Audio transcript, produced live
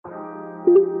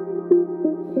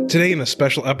Today in a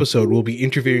special episode, we'll be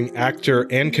interviewing actor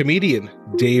and comedian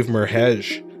Dave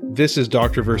Merheje. This is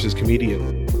Doctor versus Comedian.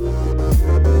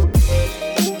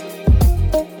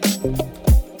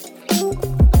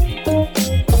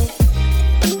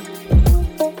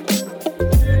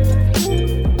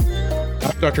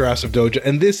 I'm Dr. Asif Doja,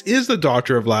 and this is the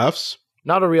Doctor of Laughs.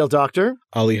 Not a real doctor.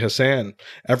 Ali Hassan.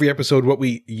 Every episode, what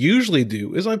we usually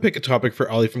do is I pick a topic for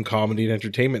Ali from comedy and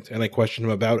entertainment, and I question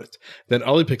him about it. Then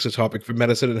Ali picks a topic for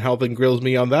medicine and health and grills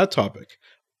me on that topic.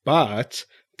 But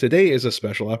today is a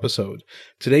special episode.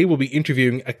 Today we'll be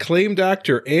interviewing acclaimed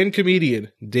actor and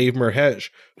comedian Dave Merheje,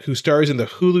 who stars in the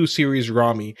Hulu series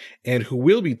Ramy, and who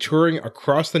will be touring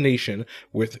across the nation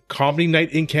with Comedy Night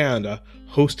in Canada,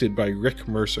 hosted by Rick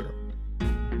Mercer.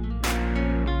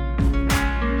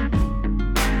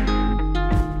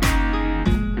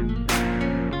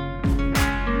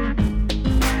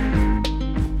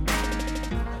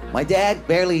 My dad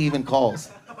barely even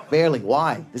calls. Barely.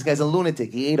 Why? This guy's a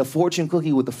lunatic. He ate a fortune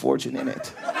cookie with the fortune in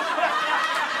it.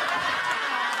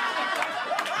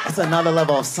 That's another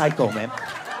level of psycho, man.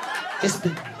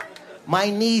 My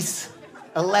niece,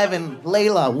 11,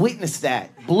 Layla, witnessed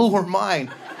that. Blew her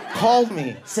mind. Called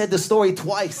me. Said the story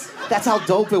twice. That's how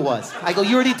dope it was. I go,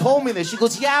 you already told me this. She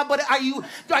goes, yeah, but are you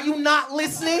not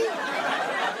listening?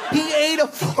 He ate a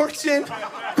fortune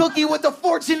cookie with the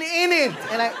fortune in it.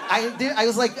 And I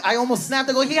was like, I almost snapped.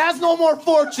 I go, he has no more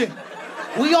fortune.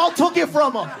 We all took it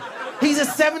from him. He's a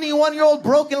 71-year-old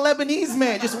broken Lebanese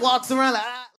man. Just walks around like,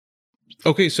 ah.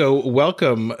 Okay, so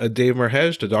welcome, Dave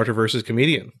Merheje, to Doctor versus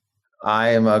Comedian. I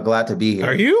am glad to be here.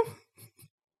 Are you?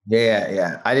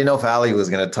 Yeah. I didn't know if Ali was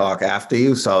going to talk after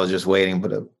you, so I was just waiting,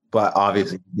 but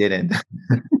obviously he didn't.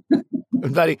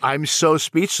 Buddy, I'm so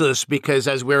speechless because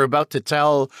as we're about to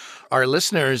tell our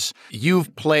listeners,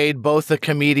 you've played both a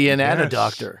comedian and a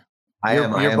doctor.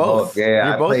 You're both. Yeah,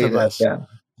 you're both of us.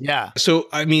 Yeah. So,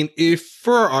 I mean,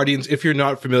 for our audience, if you're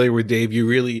not familiar with Dave, you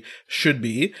really should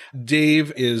be.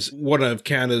 Dave is one of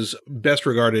Canada's best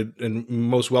regarded and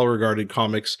most well-regarded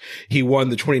comics. He won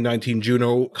the 2019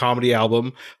 Juno Comedy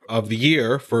Album of the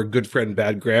Year for Good Friend,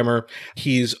 Bad Grammar.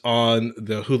 He's on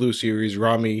the Hulu series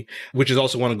Ramy, which has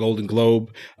also won a Golden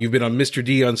Globe. You've been on Mr.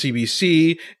 D on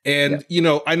CBC. And, you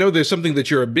know, I know there's something that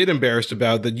you're a bit embarrassed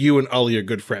about, that you and Ali are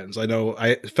good friends. I know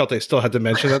I felt I still had to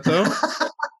mention that, though.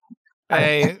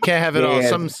 I can't have it all.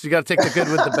 You got to take the good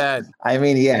with the bad. I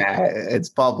mean, yeah, it's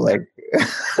public.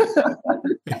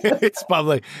 It's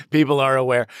public. People are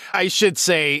aware. I should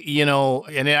say, you know,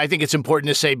 and I think it's important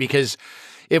to say because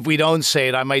if we don't say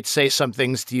it, I might say some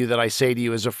things to you that I say to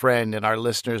you as a friend, and our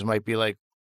listeners might be like,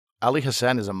 Ali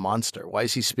Hassan is a monster. Why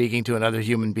is he speaking to another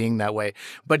human being that way?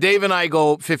 But Dave and I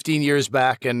go 15 years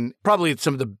back, and probably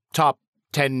some of the top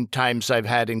 10 times I've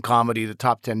had in comedy, the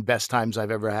top 10 best times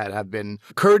I've ever had have been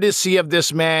courtesy of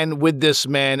this man, with this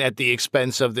man, at the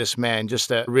expense of this man.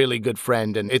 Just a really good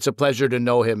friend. And it's a pleasure to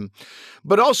know him.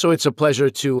 But also it's a pleasure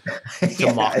to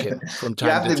mock him from time to time.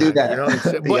 You have to do that.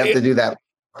 You have to do that.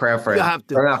 Preference. You have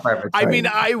to. I mean,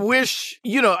 I wish,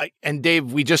 you know, and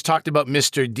Dave, we just talked about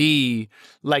Mr. D.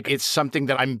 Like, it's something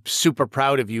that I'm super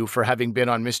proud of you for having been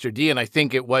on Mr. D. And I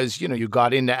think it was, you know, you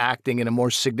got into acting in a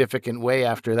more significant way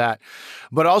after that.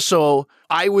 But also,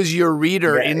 I was your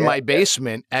reader in my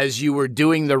basement as you were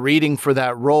doing the reading for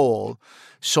that role.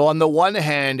 So on the one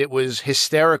hand, it was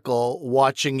hysterical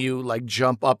watching you like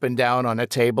jump up and down on a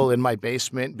table in my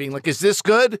basement, being like, is this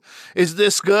good? Is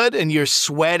this good? And you're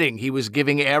sweating. He was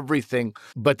giving everything.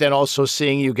 But then also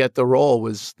seeing you get the role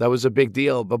was a big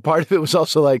deal. But part of it was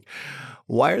also like,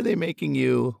 why are they making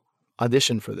you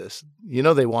audition for this? You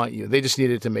know, they want you. They just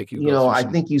needed to make you. You know, I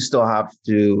think you still have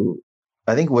to.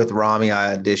 I think with Ramy,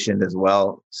 I auditioned as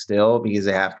well still because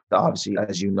they have to, obviously,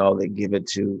 as you know, they give it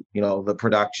to, you know, the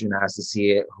production has to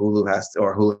see it. Hulu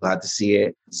had to see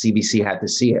it. CBC had to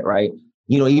see it, right?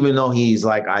 You know, even though he's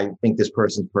like, I think this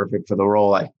person's perfect for the role,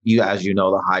 like you, as you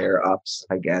know, the higher ups,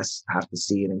 I guess, have to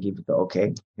see it and give it the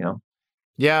okay, you know?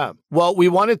 Yeah. Well, we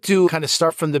wanted to kind of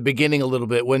start from the beginning a little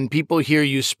bit. When people hear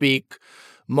you speak,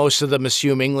 most of them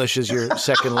assume English is your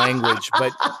second language.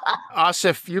 But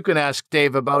Asif, you can ask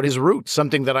Dave about his roots,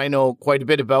 something that I know quite a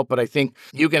bit about, but I think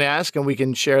you can ask and we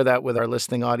can share that with our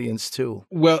listening audience too.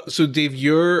 Well, so Dave,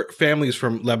 your family is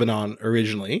from Lebanon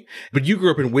originally, but you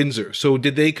grew up in Windsor. So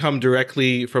did they come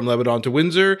directly from Lebanon to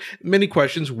Windsor? Many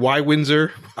questions. Why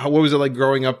Windsor? What was it like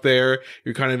growing up there?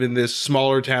 You're kind of in this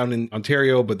smaller town in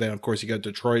Ontario, but then of course you got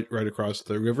Detroit right across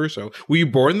the river. So were you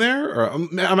born there? Or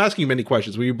I'm asking you many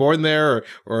questions. Were you born there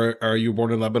or are you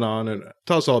born in Lebanon? And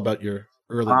tell us all about your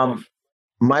early life.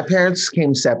 My parents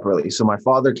came separately. So my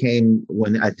father came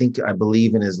when I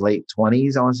believe in his late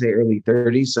 20s, I want to say early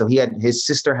 30s. So his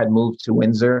sister had moved to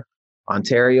Windsor,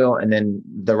 Ontario, and then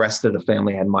the rest of the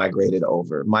family had migrated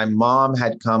over. My mom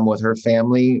had come with her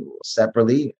family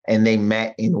separately and they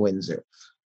met in Windsor.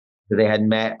 So they had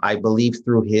met, I believe,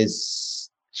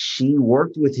 she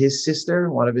worked with his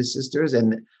sister, one of his sisters,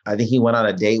 and I think he went on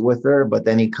a date with her, but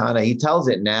then he tells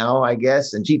it now, I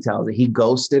guess, and she tells it. He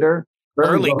ghosted her.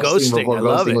 Early ghosting. Before I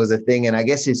love ghosting it. was a thing. And I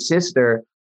guess his sister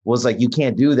was like, you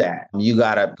can't do that. You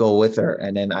got to go with her.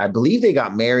 And then I believe they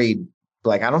got married.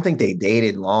 Like, I don't think they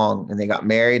dated long and they got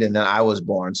married. And then I was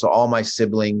born. So all my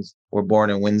siblings were born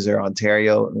in Windsor,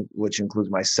 Ontario, which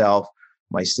includes myself,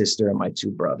 my sister, and my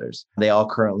two brothers. They all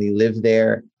currently live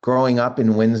there. Growing up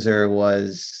in Windsor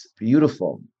was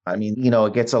beautiful. I mean,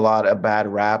 it gets a lot of bad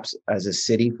raps as a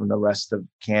city from the rest of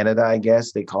Canada, I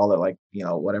guess. They call it like,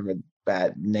 whatever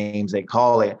bad names they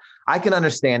call it. I can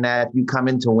understand that if you come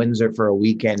into Windsor for a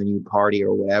weekend and you party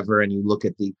or whatever, and you look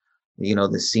at the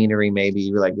scenery, maybe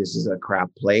you're like, this is a crap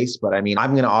place. But I mean,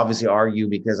 I'm going to obviously argue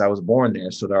because I was born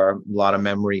there. So there are a lot of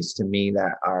memories to me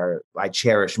that I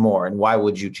cherish more. And why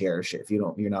would you cherish it if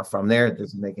you're not from there? It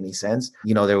doesn't make any sense.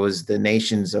 There was the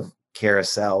nations of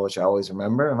carousel, which I always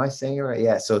remember. Am I saying it right?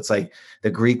 Yeah. So it's like the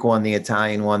Greek one, the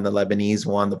Italian one, the Lebanese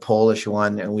one, the Polish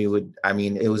one. And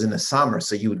it was in the summer.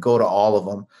 So you would go to all of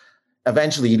them.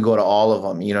 Eventually you'd go to all of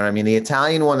them. You know what I mean? The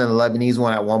Italian one and the Lebanese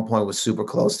one at one point was super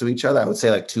close to each other. I would say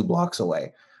like 2 blocks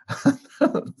away.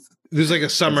 There's like a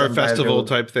summer festival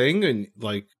type thing. And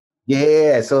like,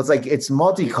 yeah. So it's like, it's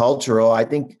multicultural. I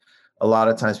think a lot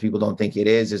of times people don't think it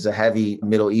is. There's a heavy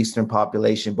Middle Eastern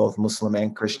population, both Muslim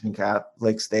and Christian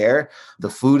Catholics there. The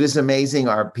food is amazing.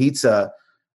 Our pizza,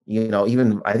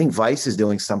 even I think Vice is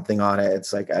doing something on it.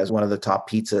 It's like as one of the top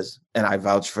pizzas, and I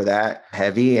vouch for that.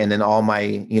 Heavy. And then all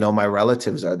my, my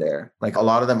relatives are there. Like a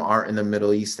lot of them aren't in the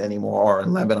Middle East anymore, or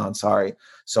in Lebanon, sorry.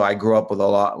 So I grew up with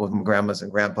my grandmas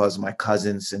and grandpas, my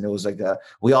cousins, and it was like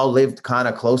we all lived kind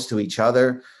of close to each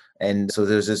other. And so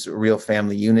there's this real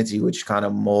family unity, which kind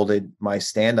of molded my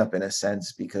stand-up in a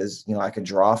sense, because, I could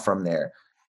draw from there.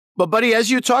 But buddy,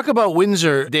 as you talk about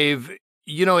Windsor, Dave,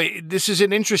 this is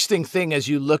an interesting thing as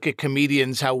you look at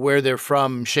comedians, how where they're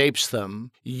from shapes them.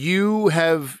 You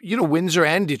have, Windsor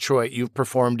and Detroit, you've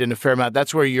performed in a fair amount.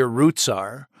 That's where your roots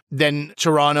are. Then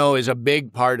Toronto is a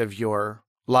big part of your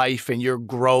life and your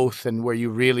growth and where you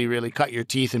really, really cut your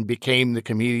teeth and became the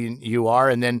comedian you are.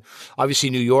 And then obviously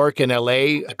New York and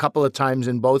LA, a couple of times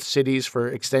in both cities for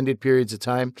extended periods of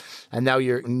time. And now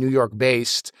you're New York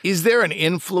based. Is there an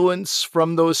influence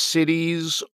from those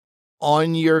cities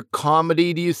on your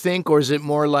comedy, do you think? Or is it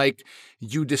more like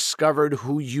you discovered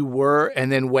who you were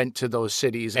and then went to those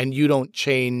cities and you don't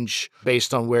change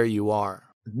based on where you are?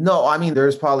 No, I mean,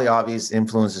 there's probably obvious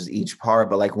influences each part,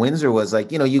 but like Windsor was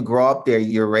like, you grow up there,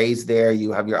 you're raised there,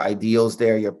 you have your ideals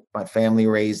there. My family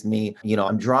raised me,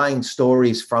 I'm drawing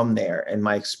stories from there and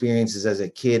my experiences as a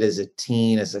kid, as a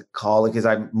teen, as a college, because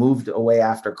I moved away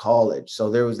after college.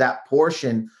 So there was that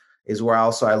portion is where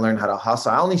also I learned how to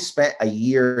hustle. I only spent a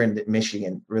year in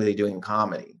Michigan really doing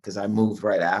comedy because I moved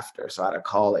right after, so out of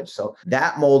college. So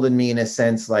that molded me in a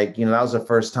sense, like, that was the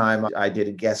first time I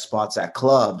did guest spots at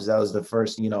clubs. That was the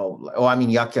first, Yuck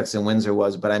Yucks in Windsor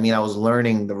was, but I was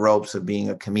learning the ropes of being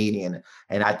a comedian.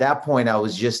 And at that point, I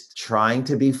was just trying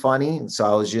to be funny. So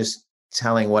I was just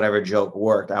telling whatever joke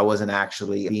worked. I wasn't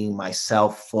actually being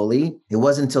myself fully. It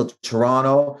wasn't until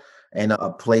Toronto and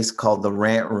a place called the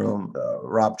Rant Room.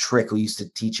 Rob Trick, who used to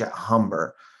teach at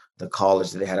Humber, the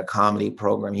college, that they had a comedy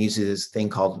program. He used to do this thing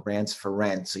called Rants for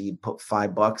Rent. So you'd put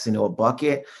 $5 into a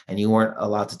bucket and you weren't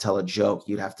allowed to tell a joke.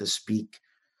 You'd have to speak.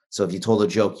 So if you told a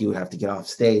joke, you would have to get off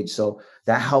stage. So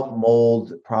that helped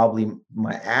mold probably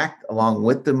my act along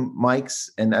with the mics.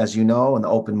 And as you know, and the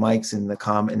open mics and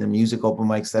the music open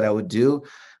mics that I would do.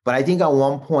 But I think at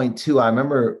one point too, I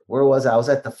remember, where was I? I was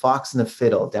at the Fox and the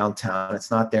Fiddle downtown.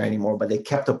 It's not there anymore, but they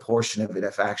kept a portion of it.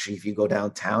 If you go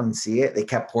downtown and see it, they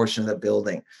kept a portion of the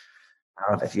building. I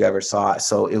don't know if you ever saw it.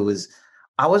 So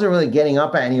I wasn't really getting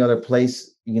up at any other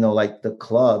place, like the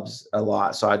clubs a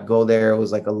lot. So I'd go there. It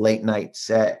was like a late night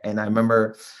set. And I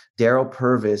remember Daryl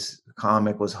Purvis, the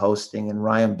comic, was hosting, and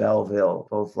Ryan Belville,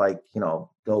 both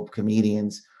dope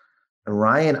comedians. And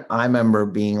Ryan, I remember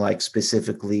being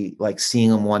specifically seeing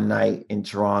him one night in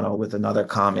Toronto with another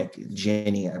comic,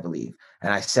 Ginny, I believe.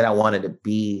 And I said I wanted to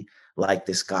be like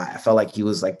this guy. I felt like he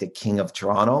was like the king of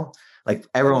Toronto. Like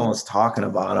everyone was talking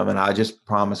about him. And I just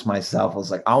promised myself, I was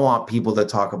like, I want people to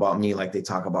talk about me like they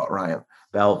talk about Ryan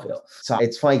Belville. So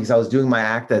it's funny because I was doing my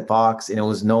act at Fox and it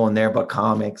was no one there but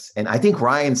comics. And I think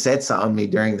Ryan said something to me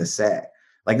during the set.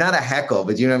 like not a heckle,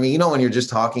 but you know what I mean? You know, when you're just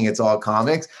talking, it's all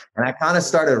comics. And I kind of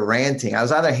started ranting. I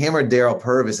was either him or Daryl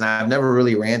Purvis, and I've never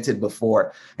really ranted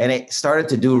before. And it started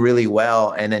to do really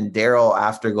well. And then Daryl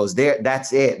after goes, there,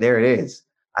 that's it. There it is.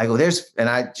 I go, there's, and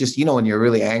I just, you know, when you're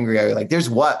really angry, I'm like, there's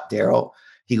what, Daryl?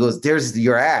 He goes, there's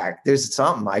your act. There's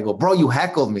something. I go, bro, you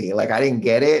heckled me. Like, I didn't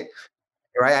get it.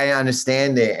 Right. I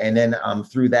understand it. And then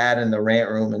through that and the rant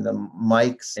room and the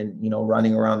mics and, you know,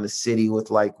 running around the city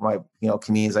with like my, you know,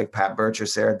 comedians like Pat Bircher,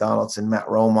 Sarah Donaldson, Matt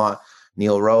Romont,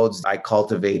 Neil Rhodes, I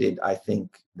cultivated, I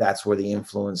think that's where the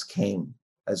influence came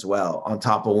as well, on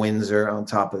top of Windsor, on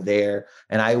top of there.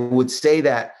 And I would say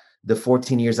that the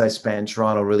 14 years I spent in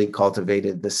Toronto really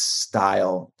cultivated the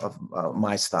style of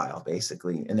my style,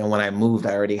 basically. And then when I moved,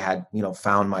 I already had, you know,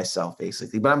 found myself,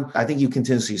 basically. But I think you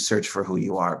continuously search for who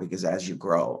you are, because as you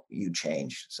grow, you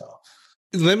change. So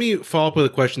let me follow up with a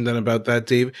question then about that,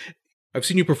 Dave. I've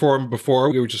seen you perform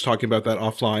before. We were just talking about that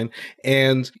offline.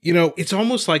 And, you know, it's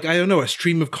almost like, I don't know, a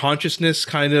stream of consciousness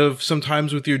kind of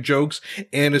sometimes with your jokes.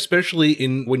 And especially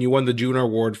when you won the Juno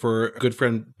Award for Good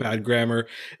Friend, Bad Grammar,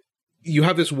 you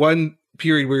have this one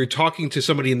period where you're talking to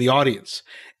somebody in the audience,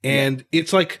 and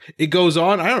it's like, it goes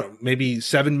on, I don't know, maybe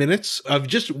 7 minutes of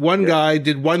just one guy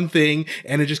did one thing,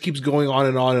 and it just keeps going on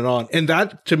and on and on. And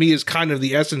that to me is kind of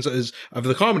the essence of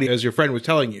the comedy, as your friend was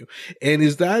telling you. And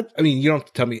is that, I mean, you don't have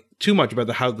to tell me too much about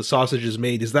how the sausage is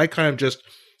made. Is that kind of just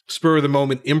spur of the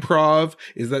moment improv?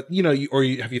 Is that, you know,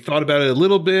 have you thought about it a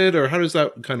little bit, or how does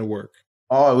that kind of work?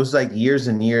 Oh, it was like years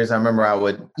and years. I remember I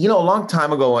would, you know, a long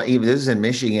time ago, even this is in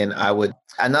Michigan,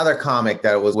 another comic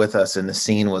that was with us in the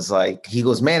scene was like, he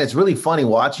goes, man, it's really funny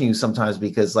watching you sometimes,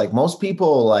 because like most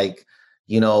people, like,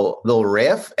 you know, they'll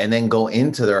riff and then go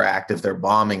into their act if they're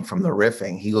bombing from the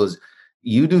riffing. He goes,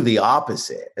 you do the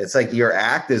opposite. It's like your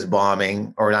act is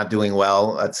bombing or not doing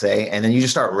well, let's say, and then you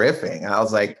just start riffing. And I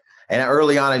was like, and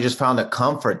early on, I just found a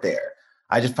comfort there.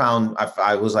 I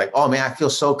was like, oh man, I feel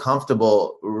so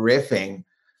comfortable riffing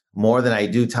more than I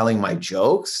do telling my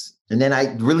jokes. And then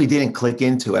I really didn't click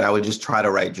into it. I would just try to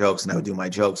write jokes and I would do my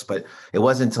jokes. But it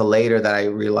wasn't until later that I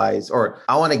realized,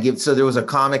 so there was a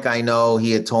comic I know,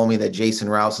 he had told me that Jason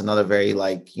Rouse, another very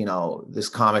like, you know, this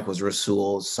comic was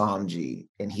Rasul Samji.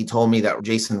 And he told me that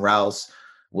Jason Rouse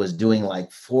was doing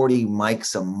like 40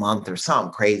 mics a month or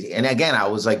something crazy. And again, I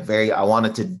was like I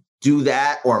wanted to do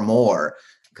that or more,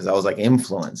 because I was like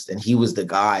influenced, and he was the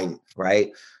guy,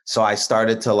 right? So I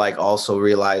started to like also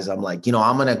realize, I'm like, you know,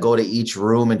 I'm going to go to each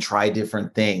room and try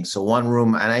different things. So one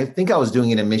room, and I think I was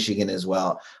doing it in Michigan as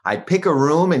well, I'd pick a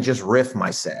room and just riff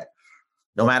my set,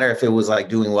 no matter if it was like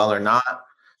doing well or not,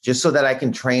 just so that I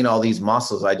can train all these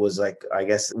muscles. I was like, I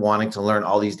guess, wanting to learn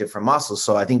all these different muscles.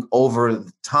 So I think over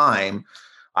time,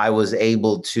 I was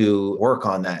able to work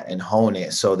on that and hone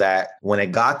it, so that when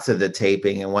it got to the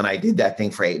taping and when I did that thing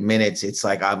for 8 minutes, it's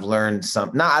like I've learned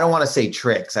I don't want to say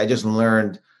tricks. I just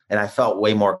learned, and I felt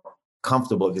way more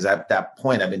comfortable, because at that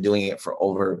point I've been doing it for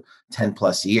over 10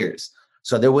 plus years.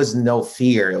 So there was no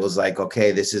fear. It was like,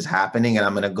 okay, this is happening and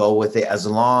I'm going to go with it as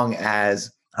long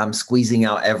as I'm squeezing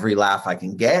out every laugh I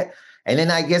can get. And then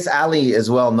I guess Ali as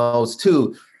well knows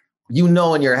too, you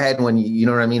know, in your head when you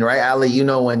know what I mean, right, Ali? You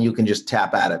know when you can just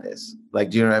tap out of this. Like,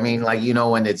 do you know what I mean? Like, you know,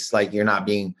 when it's like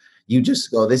you just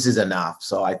go, this is enough.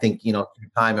 So I think, you know,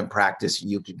 time and practice,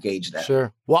 you could gauge that.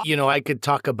 Sure. Well, you know, I could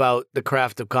talk about the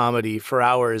craft of comedy for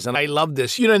hours, and I love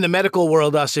this. You know, in the medical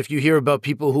world, if you hear about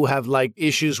people who have like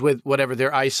issues with whatever,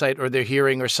 their eyesight or their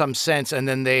hearing or some sense, and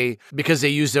then because they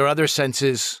use their other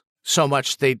senses so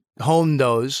much, they hone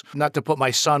those. Not to put my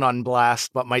son on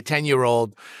blast, but my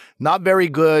 10-year-old, not very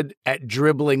good at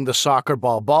dribbling the soccer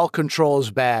ball. Ball control is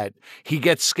bad. He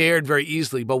gets scared very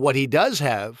easily. But what he does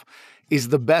have is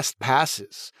the best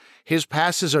passes. His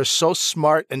passes are so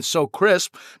smart and so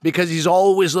crisp because he's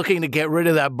always looking to get rid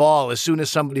of that ball as soon as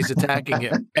somebody's attacking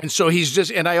him. And so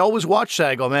and I always watch that.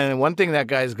 I go, man, one thing that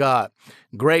guy's got,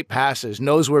 great passes,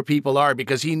 knows where people are,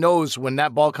 because he knows when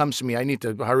that ball comes to me, I need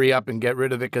to hurry up and get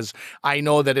rid of it, because I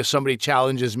know that if somebody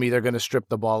challenges me, they're going to strip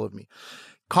the ball of me.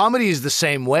 Comedy is the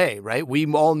same way, right? We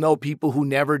all know people who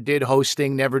never did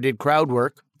hosting, never did crowd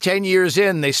work. 10 years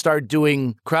in, they start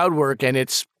doing crowd work, and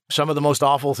it's some of the most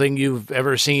awful thing you've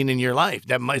ever seen in your life.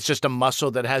 It's just a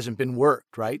muscle that hasn't been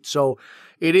worked, right? So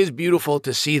It is beautiful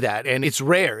to see that. And it's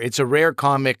rare. It's a rare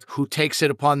comic who takes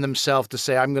it upon themselves to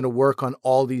say, I'm going to work on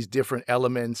all these different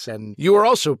elements. And you were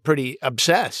also pretty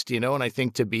obsessed, you know, and I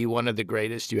think to be one of the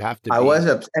greatest, you have to be I was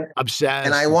obsessed.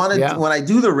 And I wanted, when I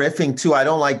do the riffing too, I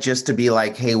don't like just to be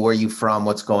like, hey, where are you from?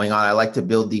 What's going on? I like to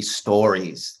build these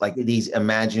stories, like these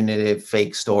imaginative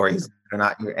fake stories. They're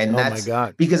not your, and that's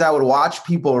because I would watch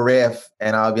people riff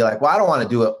and I would be like, well, I don't want to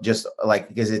do it just like,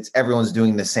 because everyone's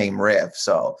doing the same riff.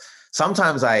 So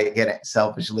sometimes I get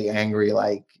selfishly angry,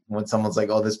 like when someone's like,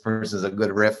 "Oh, this person's a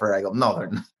good riffer." I go, "No,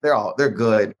 they're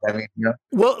good." I mean, you know.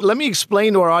 Well, let me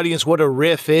explain to our audience what a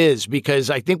riff is, because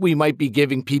I think we might be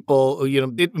giving people, you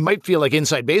know, it might feel like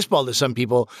inside baseball to some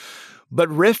people. But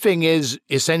riffing is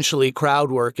essentially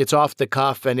crowd work. It's off the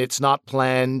cuff and it's not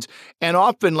planned. And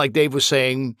often, like Dave was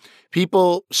saying,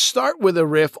 people start with a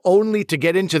riff only to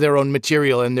get into their own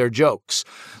material and their jokes.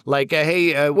 Like,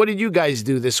 hey, what did you guys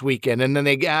do this weekend? And then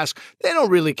they ask, they don't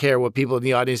really care what people in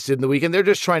the audience did in the weekend. They're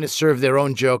just trying to serve their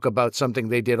own joke about something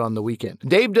they did on the weekend.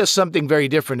 Dave does something very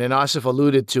different, and Asif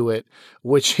alluded to it,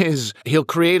 which is he'll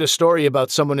create a story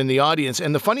about someone in the audience.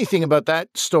 And the funny thing about that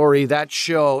story, that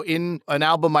show, in an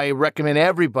album I recommend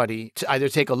everybody to either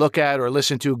take a look at or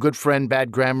listen to, Good Friend,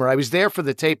 Bad Grammar. I was there for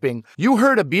the taping. You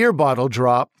heard a beer bottle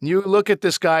drop. You look at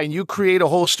this guy and you create a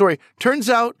whole story. Turns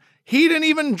out he didn't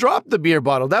even drop the beer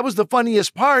bottle. That was the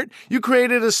funniest part. You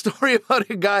created a story about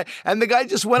a guy, and the guy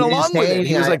just went along with it.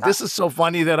 He was like, this is so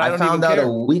funny that I don't even care. I found out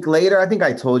a week later, I think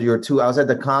I told you or two, I was at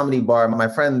the Comedy Bar. My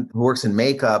friend who works in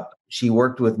makeup, she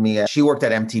worked with me. She worked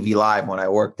at MTV Live when I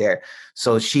worked there.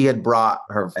 So she had brought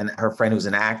her friend who's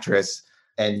an actress,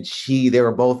 and they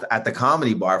were both at the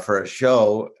Comedy Bar for a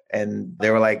show. And they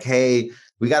were like, hey,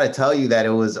 we got to tell you that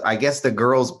it was, I guess, the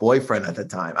girl's boyfriend at the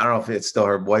time. I don't know if it's still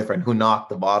her boyfriend who knocked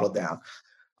the bottle down.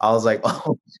 I was like,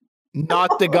 oh.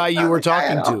 Not the guy you were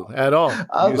talking to at all.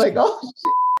 I was like, oh,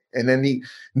 shit. And then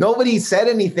nobody said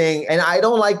anything. And I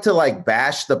don't like to like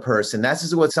bash the person. That's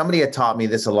just what somebody had taught me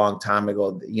this a long time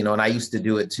ago, you know, and I used to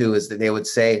do it too, is that they would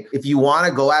say, if you want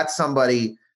to go at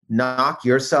somebody, knock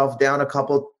yourself down a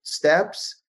couple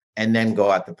steps and then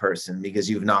go at the person because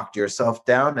you've knocked yourself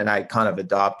down. And I kind of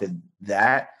adopted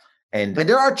that. And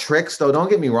there are tricks though. Don't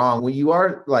get me wrong. When you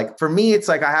are like, for me, it's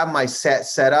like I have my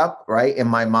set up, right? In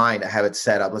my mind, I have it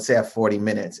set up. Let's say I have 40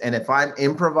 minutes. And if I'm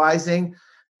improvising,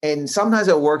 and sometimes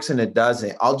it works and it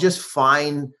doesn't,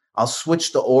 I'll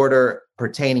switch the order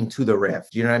pertaining to the riff.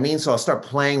 Do you know what I mean? So I'll start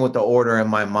playing with the order in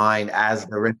my mind as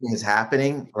the riffing is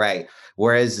happening. Right.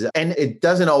 Whereas, and it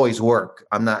doesn't always work.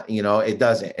 It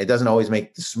doesn't always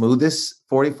make the smoothest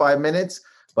 45 minutes,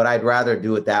 but I'd rather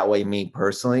do it that way, me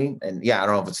personally. And yeah, I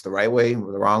don't know if it's the right way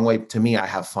or the wrong way. To me, I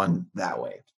have fun that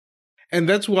way. And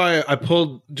that's why I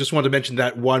just wanted to mention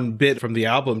that one bit from the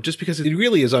album, just because it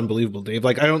really is unbelievable, Dave.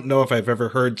 Like, I don't know if I've ever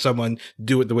heard someone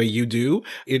do it the way you do.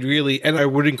 It really, and I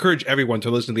would encourage everyone to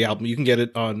listen to the album. You can get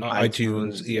it on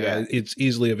iTunes. Yeah, it's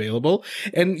easily available.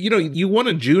 And, you know, you won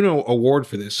a Juno Award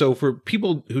for this. So for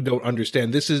people who don't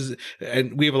understand,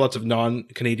 and we have lots of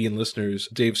non-Canadian listeners,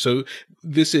 Dave. So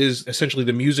this is essentially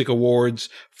the music awards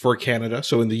for Canada.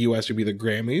 So in the US, it would be the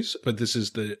Grammys, but this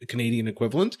is the Canadian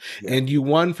equivalent. Yeah. And you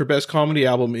won for Best Comedy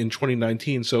Album in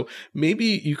 2019. So maybe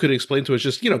you could explain to us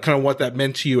just, you know, kind of what that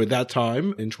meant to you at that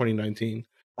time in 2019.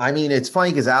 I mean, it's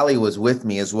funny because Ali was with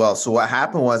me as well. So what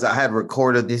happened was I had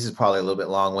recorded, this is probably a little bit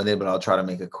long-winded, but I'll try to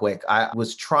make it quick. I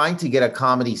was trying to get a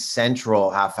Comedy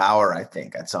Central half hour, I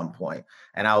think, at some point.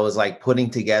 And I was like putting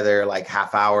together like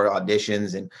half hour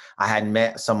auditions, and I had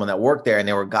met someone that worked there and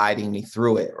they were guiding me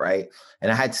through it. Right.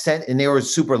 And I had sent, and they were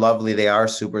super lovely. They are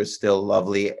super still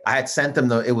lovely. I had sent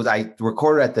them I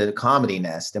recorded at the Comedy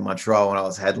Nest in Montreal when I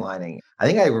was headlining. I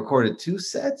think I recorded 2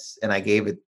 sets and I gave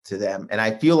it to them. And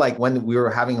I feel like when we were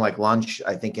having like lunch,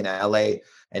 I think in LA,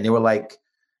 and they were like,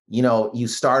 you know, you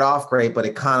start off great, but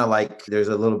it kind of like, there's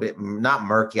a little bit, not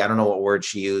murky. I don't know what word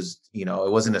she used. You know,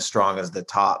 it wasn't as strong as the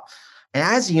top. And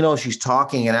as, you know, she's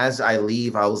talking and as I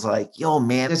leave, I was like, yo,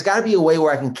 man, there's got to be a way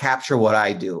where I can capture what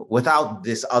I do without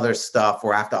this other stuff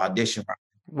where I have to audition.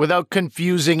 Without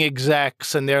confusing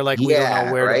execs and they're like, we don't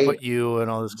know where to put you and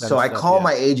all this kind of stuff. So I called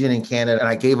my agent in Canada and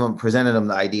I presented him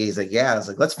the idea. He's like, yeah. I was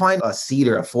like, let's find a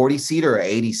seater, a 40-seater or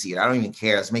 80-seater. I don't even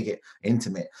care. Let's make it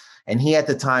intimate. And he at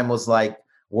the time was like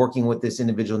working with this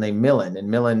individual named Millen, and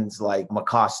Millen's like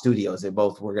Macaw Studios. They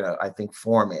both were gonna, I think,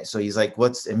 form it. So he's like,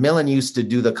 and Millen used to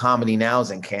do the Comedy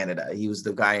Nows in Canada. He was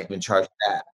the guy in charge of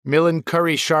that. Millen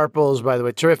Curry Sharples, by the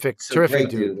way, terrific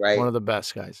dude, right? One of the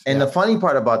best guys. And the funny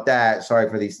part about that, sorry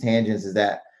for these tangents, is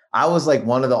that I was like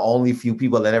one of the only few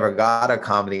people that ever got a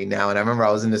Comedy Now. And I remember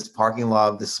I was in this parking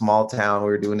lot of this small town. We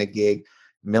were doing a gig,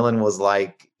 Millen was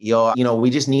like, yo, we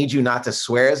just need you not to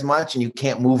swear as much and you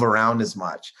can't move around as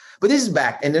much. But this is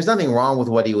back, and there's nothing wrong with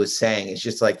what he was saying. It's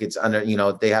just like it's under,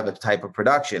 they have a type of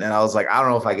production. And I was like, I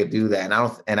don't know if I could do that.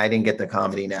 And I didn't get the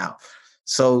Comedy Now.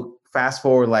 So fast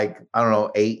forward, like, I don't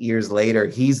know, 8 years later,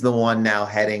 he's the one now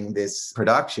heading this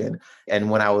production. And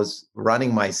when I was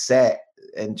running my set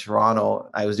in Toronto,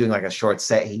 I was doing like a short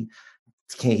set.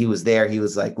 He was there. He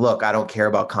was like, look, I don't care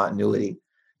about continuity.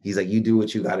 He's like, you do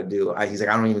what you got to do. He's like,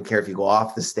 I don't even care if you go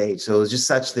off the stage. So it was just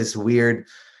such this weird,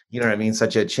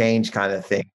 such a change kind of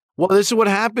thing. Well, this is what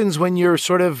happens when you're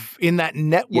sort of in that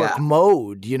network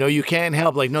mode. You can't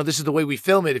help, like, no, this is the way we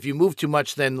film it. If you move too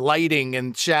much, then lighting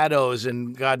and shadows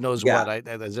and God knows what,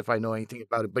 as if I know anything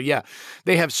about it. But yeah,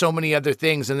 they have so many other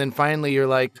things. And then finally you're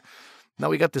like, no,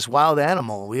 we got this wild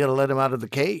animal. We got to let him out of the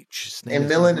cage. And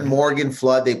Millen and Morgan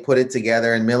Flood, they put it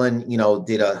together. And Millen,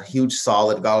 did a huge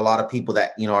solid, got a lot of people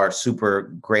that, are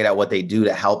super great at what they do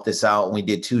to help this out. And we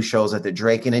did 2 shows at the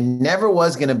Drake, and it never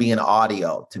was going to be an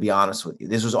audio, to be honest with you.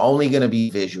 This was only going to be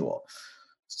visual.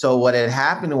 So what had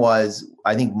happened was,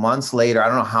 I think months later, I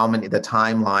don't know how many, the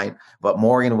timeline, but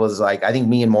Morgan was like, I think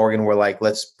me and Morgan were like,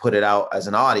 let's put it out as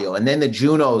an audio. And then the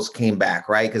Junos came back,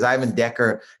 right? Because Ivan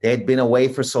Decker, they had been away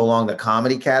for so long, the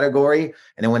comedy category.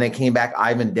 And then when they came back,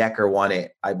 Ivan Decker won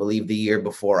it, I believe the year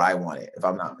before I won it, if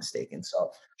I'm not mistaken.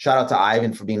 So shout out to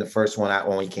Ivan for being the first one out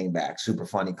when we came back. Super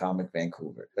funny comic,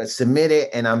 Vancouver. I submit it,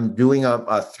 and I'm doing a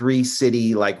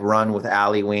 3-city like run with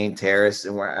Ali Wayne Terrace.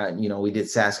 And we're, we did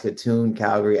Saskatoon,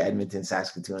 Calgary, Edmonton.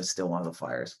 Saskatoon is still one of the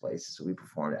finest places. So we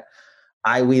performed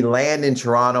at. We land in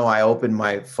Toronto. I opened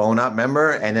my phone up,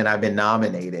 remember? And then I've been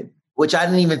nominated, which I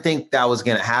didn't even think that was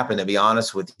going to happen, to be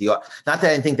honest with you. Not that I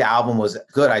didn't think the album was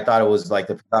good. I thought it was like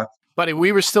the production. Buddy,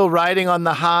 we were still riding on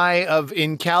the high of,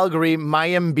 in Calgary,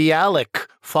 Mayim Bialik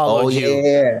followed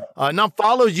you. Not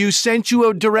followed you, sent you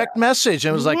a direct message.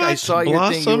 And was like, I saw your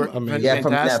thing. You were from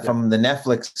the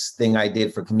Netflix thing I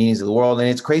did for Comedians of the World. And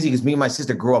it's crazy because me and my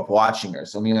sister grew up watching her.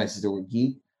 So me and my sister were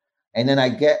geek. And then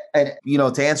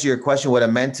to answer your question, what it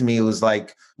meant to me was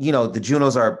like, the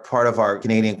Junos are part of our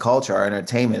Canadian culture, our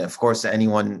entertainment. Of course,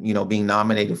 anyone, being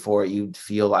nominated for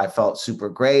it, I felt super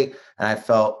great. And I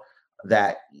felt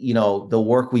that, the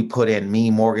work we put in,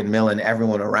 me, Morgan Millen,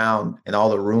 everyone around, and all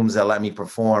the rooms that let me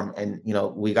perform. And,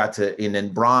 we got to, and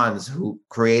then Bronze, who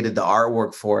created the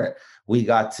artwork for it, we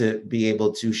got to be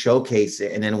able to showcase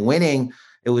it. And then winning,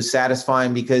 it was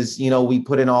satisfying because, we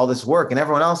put in all this work, and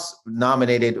everyone else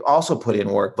nominated also put in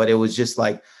work, but it was just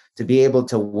like to be able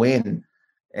to win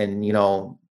and,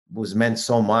 was meant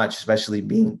so much, especially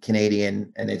being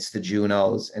Canadian and it's the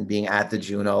Junos and being at the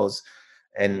Junos.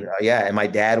 And and my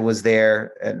dad was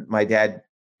there, and my dad,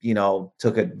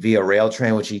 took it via rail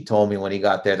train, which he told me when he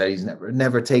got there that he's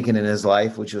never taken in his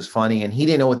life, which was funny. And he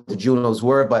didn't know what the Junos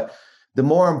were, but the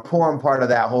more important part of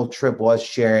that whole trip was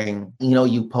sharing.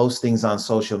 You post things on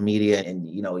social media and,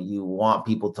 you want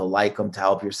people to like them to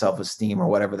help your self-esteem or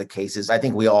whatever the case is. I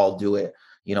think we all do it.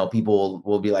 People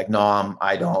will be like, no,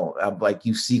 I don't. I'm like,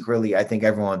 you secretly, I think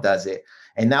everyone does it.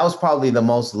 And that was probably the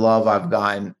most love I've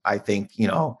gotten, I think,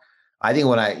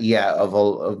 when of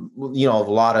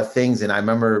a lot of things. And I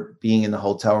remember being in the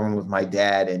hotel room with my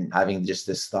dad and having just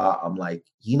this thought. I'm like,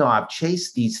 I've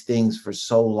chased these things for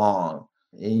so long.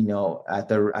 At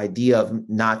the idea of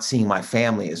not seeing my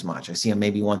family as much. I see them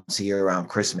maybe once a year around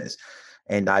Christmas.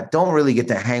 And I don't really get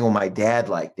to hang with my dad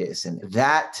like this. And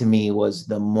that to me was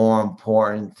the more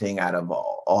important thing out of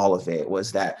all of it,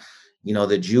 was that,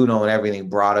 the Juno and everything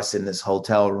brought us in this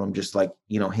hotel room, just like,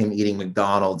 him eating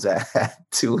McDonald's at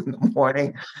 2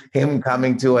 a.m, him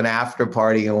coming to an after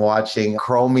party and watching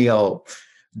Chromeo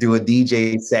do a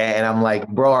DJ set. And I'm like,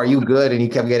 bro, are you good? And he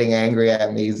kept getting angry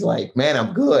at me. He's like, man,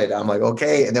 I'm good. I'm like,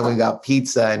 okay. And then we got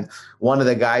pizza. And one of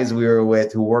the guys we were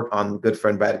with who worked on Good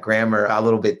Friend Bad Grammar, a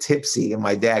little bit tipsy. And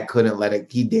my dad couldn't let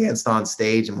it. He danced on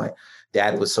stage. And my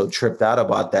dad was so tripped out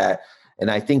about that.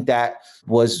 And I think that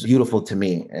was beautiful to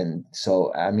me. And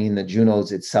so, the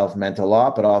Junos itself meant a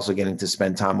lot, but also getting to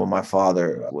spend time with my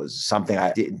father was something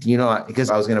I did,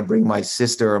 because I was going to bring my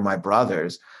sister or my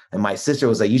brothers. And my sister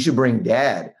was like, you should bring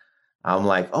dad. I'm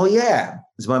like, oh yeah,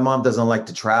 because my mom doesn't like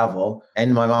to travel.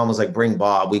 And my mom was like, bring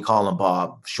Bob. We call him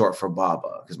Bob, short for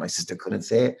Baba, because my sister couldn't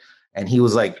say it. And he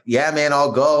was like, yeah, man,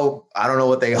 I'll go. I don't know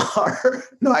what they are.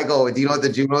 No, I go, do you know what the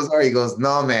Junos are? He goes,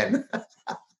 no, man.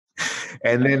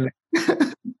 And then,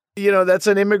 that's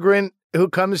an immigrant who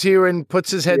comes here and puts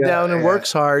his head down and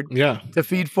works hard to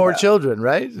feed 4 children,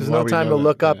 right? There's no time to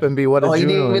look up and be what a Juno is. You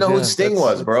didn't even know who Sting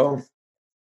was, bro.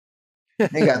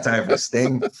 Ain't got time for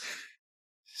Sting.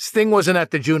 Sting wasn't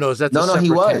at the Junos. That's a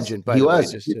separate tangent, by the way.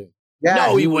 Yeah,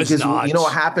 No, he was because not. you know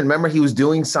what happened? Remember, he was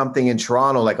doing something in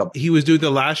Toronto, like a He was doing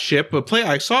the last ship, a play.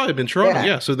 I saw him in Toronto.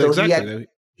 Yeah, so exactly.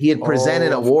 He had presented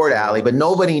an of award, Ali, but course.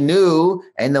 nobody knew,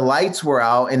 and the lights were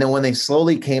out. And then when they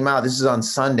slowly came out, this is on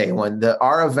Sunday, when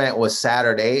our event was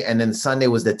Saturday, and then Sunday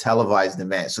was the televised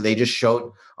event. So they just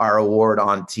showed our award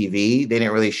on TV. They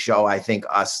didn't really show, I think,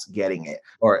 us getting it.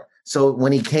 Or so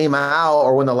when he came out,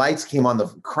 or when the lights came on, the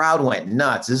crowd went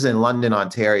nuts. This is in London,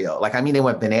 Ontario. Like, I mean, they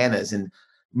went bananas. And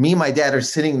me and my dad are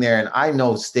sitting there, and I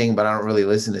know Sting, but I don't really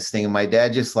listen to Sting. And my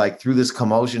dad just like through this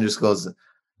commotion just goes,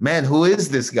 man, who is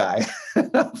this guy?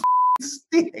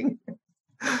 Sting.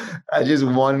 Just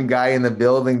one guy in the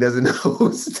building doesn't know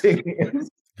who Sting is.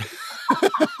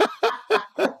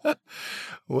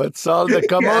 What's all the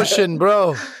commotion,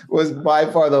 bro? Was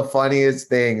by far the funniest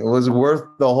thing. It was worth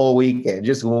the whole weekend.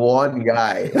 Just one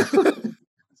guy.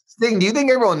 Sting, do you think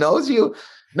everyone knows you?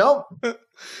 Nope.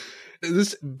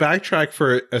 This backtrack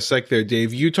for a sec there,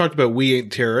 Dave. You talked about We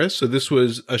Ain't Terrorists. So this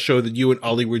was a show that you and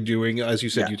Ollie were doing. As you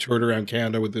said, you toured around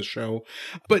Canada with this show.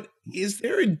 But is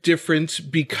there a difference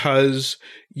because,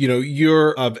 you know,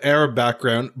 you're of Arab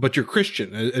background, but you're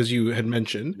Christian, as you had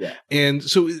mentioned. Yeah. And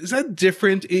so is that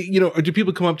different? You know, or do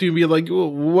people come up to you and be like,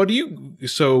 well, what are you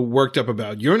so worked up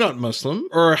about? You're not Muslim.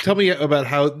 Or tell me about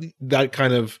how that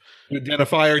kind of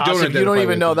identify or don't identify. You don't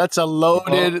even know. That's a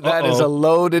loaded. That is a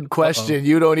loaded question.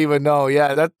 You don't even know.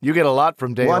 Yeah, that you get a lot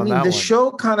from Dave. Well, I mean, the one.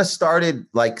 show kind of started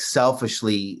like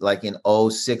selfishly, like in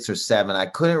 06 or 07. I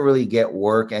couldn't really get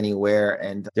work anywhere,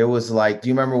 and there was like, do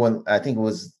you remember when I think it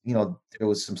was, you know, there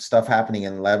was some stuff happening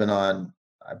in Lebanon,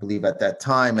 I believe at that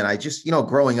time, and I just, you know,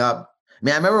 growing up.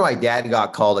 Man, I remember my dad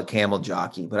got called a camel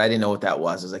jockey, but I didn't know what that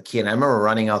was as a kid. I remember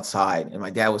running outside and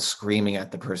my dad was screaming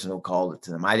at the person who called it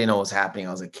to them. I didn't know what was happening.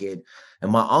 I was a kid.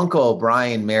 And my uncle,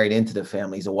 Brian, married into the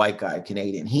family. He's a white guy,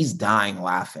 Canadian. He's dying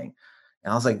laughing.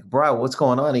 And I was like, bro, what's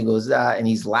going on? He goes, and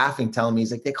he's laughing, telling me,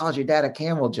 he's like, they called your dad a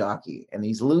camel jockey and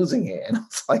he's losing it. And I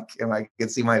was like, and I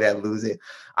could see my dad lose it.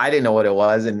 I didn't know what it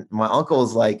was. And my uncle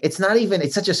was like, it's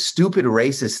such a stupid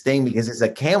racist thing because it's a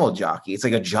camel jockey. It's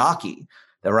like a jockey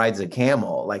that rides a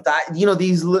camel. Like that, you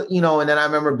know, and then I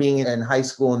remember being in high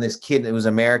school and this kid that was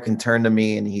American turned to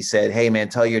me and he said, hey man,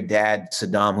 tell your dad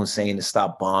Saddam Hussein to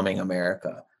stop bombing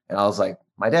America. And I was like,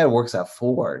 my dad works at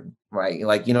Ford, right?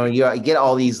 Like, you know, you get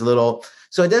all these little,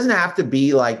 so it doesn't have to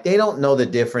be like, they don't know the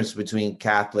difference between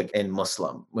Catholic and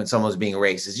Muslim when someone's being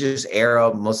racist. It's just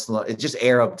Arab, Muslim, it's just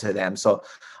Arab to them. So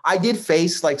I did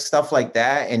face like stuff like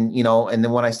that. And, you know, and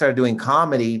then when I started doing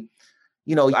comedy,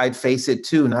 you know, I'd face it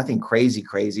too. Nothing crazy,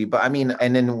 but I mean,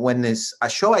 and then when a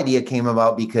show idea came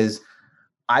about because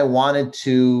I wanted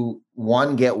to,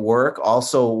 one, get work,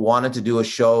 also wanted to do a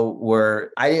show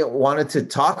where I didn't wanted to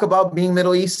talk about being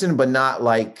Middle Eastern, but not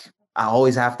like I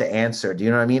always have to answer. Do you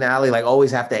know what I mean, Ali? Like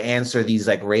always have to answer these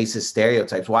like racist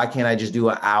stereotypes. Why can't I just do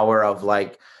an hour of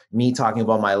like me talking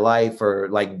about my life or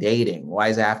like dating? Why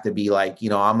does it have to be like, you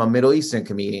know, I'm a Middle Eastern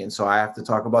comedian, so I have to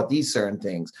talk about these certain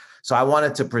things. So I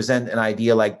wanted to present an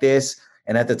idea like this.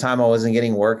 And at the time I wasn't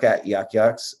getting work at Yuck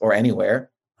Yucks or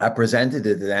anywhere. I presented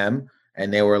it to them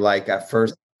and they were like, at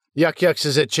first, Yuck Yucks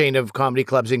is a chain of comedy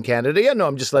clubs in Canada. Yeah, no,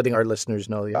 I'm just letting our listeners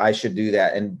know. Yeah. I should do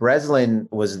that. And Breslin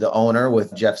was the owner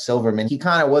with Jeff Silverman. He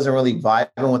kind of wasn't really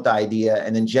vibing with the idea.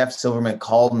 And then Jeff Silverman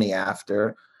called me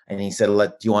after and he said,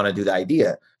 do you want to do the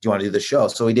idea? Do you want to do the show?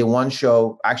 So we did one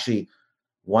show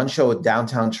with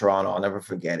downtown Toronto. I'll never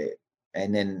forget it.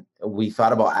 And then we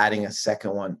thought about adding a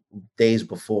second one days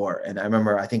before. And I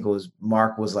remember, I think it was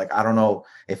Mark was like, I don't know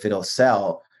if it'll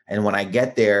sell. And when I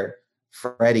get there,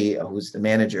 Freddie, who's the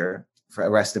manager,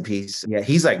 rest in peace. Yeah,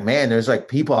 he's like, man, there's like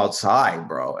people outside,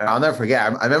 bro. And I'll never forget.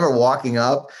 I remember walking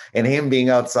up and him being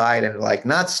outside and like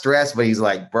not stressed, but he's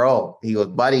like, bro, he goes,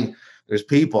 buddy, there's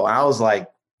people. And I was like,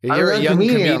 you're a young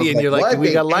comedian. You're like,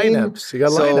 we got lineups.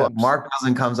 So Mark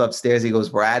Breslin comes upstairs. He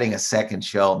goes, we're adding a second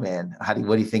show, man.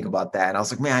 What do you think about that? And I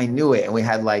was like, man, I knew it. And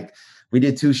we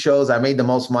did 2 shows. I made the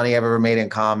most money I've ever made in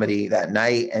comedy that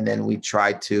night. And then we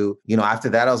tried to, you know, after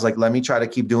that, I was like, let me try to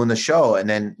keep doing the show. And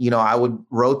then, you know, I would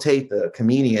rotate the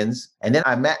comedians. And then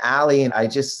I met Ali and I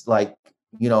just like,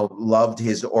 you know, loved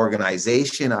his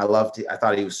organization. I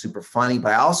thought he was super funny,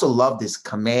 but I also loved his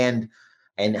command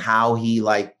and how he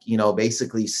like, you know,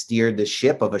 basically steered the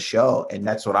ship of a show. And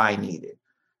that's what I needed.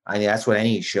 I mean, that's what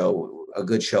any show, a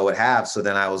good show would have. So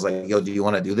then I was like, yo, do you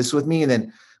want to do this with me? And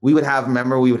then we would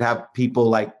have people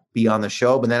like be on the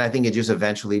show, but then I think it just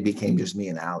eventually became just me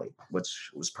and Ali,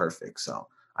 which was perfect. So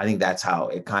I think that's how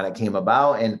it kind of came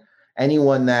about. And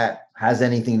anyone that has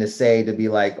anything to say to be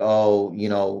like, oh, you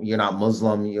know, you're not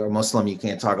Muslim, you're Muslim, you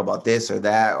can't talk about this or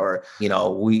that, or, you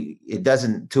know,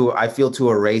 I feel to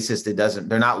a racist,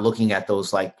 they're not looking at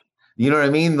those You know what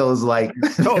I mean? Those like,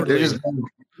 Totally. they're just.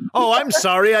 Oh, I'm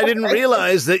sorry. I didn't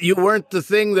realize that you weren't the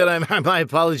thing that I'm. My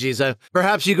apologies.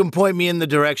 Perhaps you can point me in the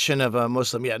direction of a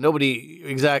Muslim. Yeah, nobody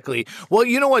exactly. Well,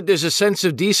 you know what? There's a sense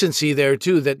of decency there,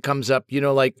 too, that comes up. You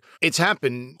know, like it's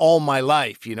happened all my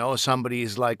life. You know,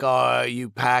 somebody's like, oh,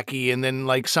 you Paki. And then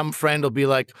like some friend will be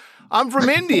like, I'm from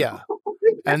India.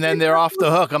 And then they're off the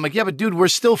hook. I'm like, yeah, but dude, we're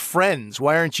still friends.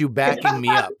 Why aren't you backing me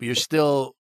up? You're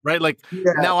still. Right? Like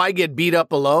now I get beat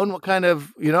up alone. What kind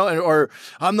of, you know, or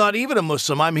I'm not even a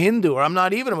Muslim, I'm Hindu, or I'm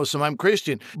not even a Muslim, I'm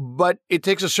Christian. But it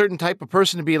takes a certain type of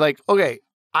person to be like, okay,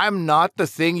 I'm not the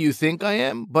thing you think I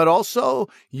am, but also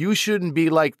you shouldn't be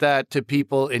like that to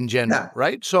people in general,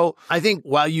 right? So I think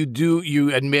while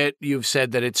you admit, you've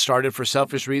said that it started for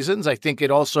selfish reasons, I think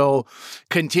it also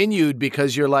continued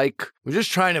because you're like, we're just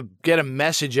trying to get a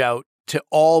message out to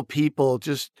all people,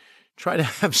 just try to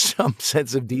have some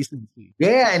sense of decency.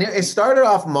 Yeah, and it started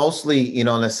off mostly, you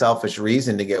know, in a selfish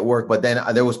reason to get work. But then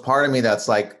there was part of me that's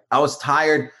like, I was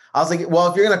tired. I was like, well,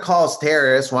 if you're going to call us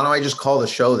terrorists, why don't I just call the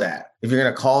show that? If you're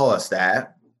going to call us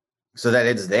that, so that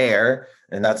it's there.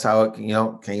 And that's how it, you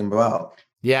know, came about.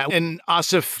 Yeah. And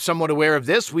Asif, somewhat aware of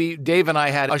this, Dave and I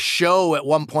had a show at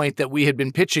one point that we had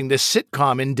been pitching, this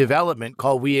sitcom in development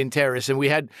called We in Terrace. And we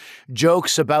had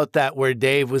jokes about that where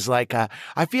Dave was like,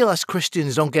 I feel us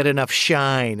Christians don't get enough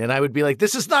shine. And I would be like,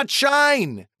 this is not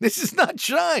shine. This is not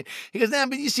shine. He goes, nah,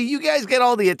 but you see, you guys get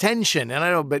all the attention. And I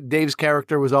know, but Dave's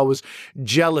character was always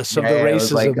jealous of the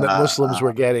racism that Muslims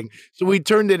were getting. So we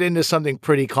turned it into something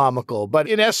pretty comical. But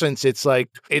in essence, it's like,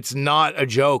 it's not a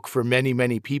joke for many,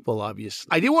 many people, obviously.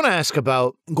 I do want to ask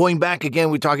about going back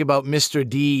again. We're talking about Mr.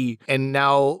 D, and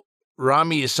now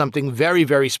Ramy is something very,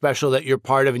 very special that you're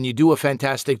part of, and you do a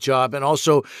fantastic job. And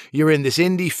also, you're in this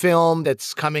indie film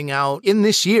that's coming out in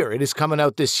this year. It is coming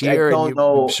out this year, and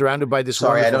you're surrounded by this.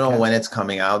 Sorry, I don't know when it's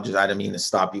coming out. I don't mean to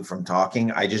stop you from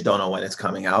talking. I just don't know when it's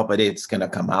coming out, but it's going to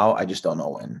come out. I just don't know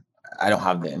when. I don't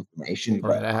have the information.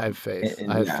 Right, I have faith.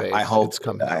 I hope it's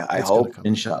coming. I hope,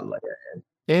 inshallah.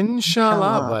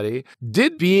 Inshallah, buddy.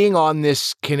 Did being on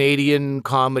this Canadian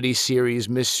comedy series,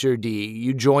 Mr. D,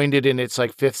 you joined it in its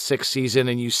like 5th, 6th season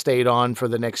and you stayed on for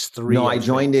the next 3? No, I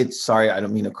joined it. Sorry, I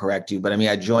don't mean to correct you, but I mean,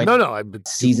 I joined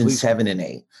season 7 and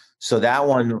 8. So that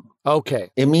one,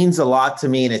 it means a lot to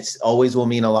me, and it's always will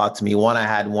mean a lot to me. One, I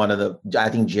had I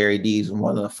think Jerry D is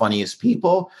one of the funniest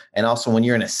people. And also when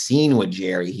you're in a scene with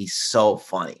Jerry, he's so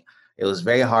funny. It was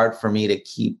very hard for me to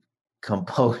keep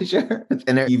composure.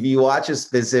 And if you watch a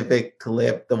specific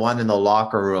clip, the one in the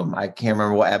locker room, I can't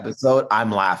remember what episode,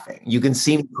 I'm laughing. You can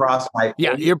see me cross my face.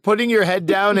 Yeah, you're putting your head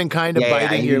down and kind of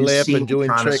biting your lip and doing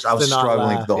tricks. I was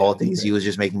struggling for the whole thing. He was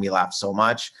just making me laugh so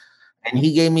much. And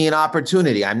he gave me an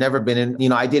opportunity. I've never been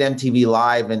in, I did MTV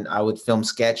Live and I would film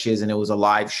sketches and it was a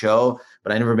live show,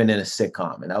 but I never been in a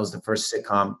sitcom. And that was the first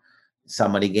sitcom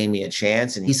somebody gave me a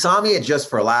chance. And he saw me at Just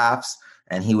for Laughs.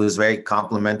 And he was very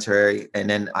complimentary. And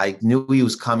then I knew he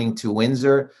was coming to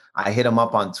Windsor. I hit him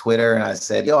up on Twitter and I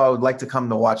said, I would like to come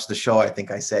to watch the show. I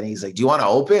think I said, and he's like, do you want to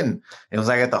open? And it was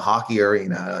like at the hockey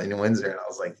arena in Windsor. And I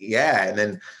was like, yeah. And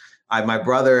then my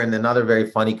brother and another very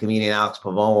funny comedian, Alex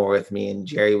Pavone, were with me. And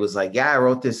Jerry was like, yeah,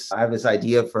 I have this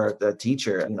idea for the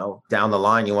teacher, down the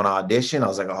line, you want to audition? I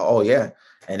was like, oh yeah.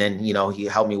 And then, he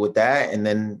helped me with that. And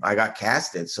then I got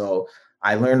casted. So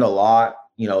I learned a lot.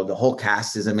 The whole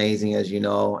cast is amazing, as you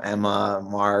know, Emma,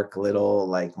 Mark, Little,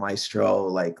 like Maestro,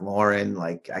 like Lauren,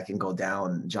 like I can go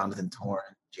down, Jonathan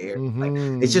Torrent, Jared. Like,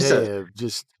 it's just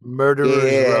just murderers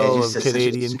row of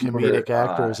Canadian comedic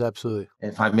actors. Absolutely.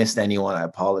 If I missed anyone, I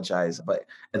apologize. But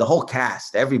the whole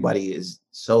cast, everybody is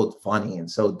so funny and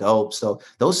so dope. So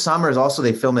those summers also,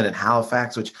 they filmed it in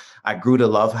Halifax, which I grew to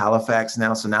love Halifax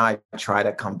now. So now I try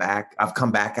to come back. I've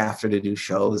come back after to do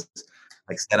shows,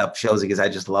 like set up shows, because I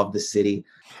just love the city.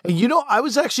 I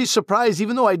was actually surprised,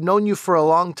 even though I'd known you for a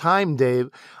long time, Dave.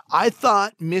 I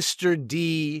thought Mr.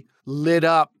 D lit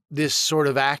up this sort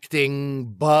of acting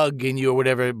bug in you or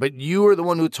whatever, but you were the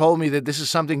one who told me that this is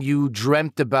something you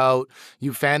dreamt about,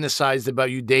 you fantasized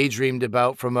about, you daydreamed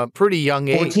about from a pretty young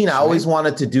age. 14, I always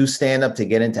wanted to do stand-up to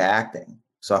get into acting.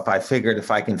 So if I figured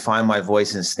if I can find my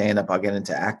voice in stand-up, I'll get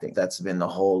into acting. That's been the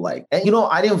whole and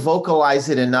I didn't vocalize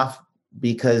it enough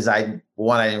because I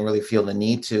didn't really feel the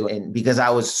need to. And because I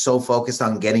was so focused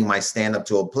on getting my stand-up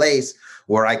to a place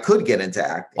where I could get into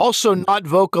acting. Also, not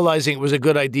vocalizing was a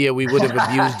good idea. We would have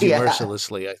abused you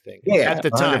mercilessly, I think. Yeah, at the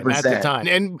time.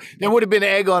 And there would have been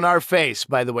egg on our face,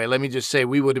 by the way. Let me just say,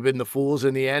 we would have been the fools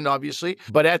in the end, obviously.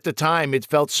 But at the time, it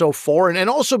felt so foreign. And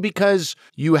also because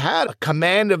you had a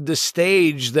command of the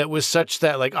stage that was such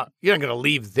that, you're not going to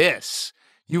leave this.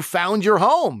 you found your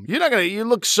home. You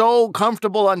look so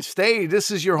comfortable on stage. This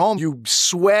is your home. You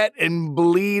sweat and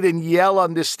bleed and yell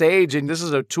on this stage, and this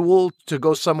is a tool to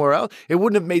go somewhere else. It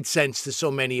wouldn't have made sense to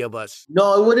so many of us.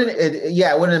 No, it wouldn't.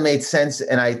 It wouldn't have made sense.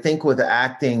 And I think with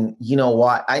acting, you know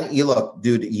what? You look,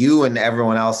 dude, you and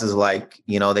everyone else is like,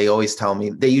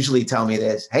 they usually tell me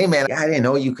this, hey man, I didn't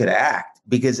know you could act,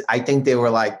 because I think they were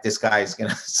like, this guy's going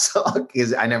to suck,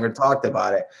 because I never talked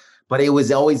about it. But it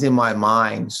was always in my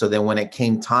mind. So then when it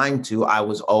came time to, I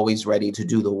was always ready to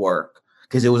do the work,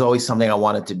 because it was always something I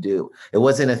wanted to do. It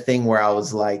wasn't a thing where I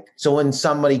was like, so when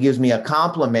somebody gives me a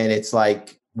compliment, it's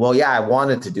like, well, yeah, I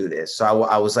wanted to do this. So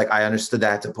I was like, I understood that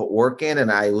I had to put work in, and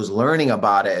I was learning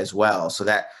about it as well. So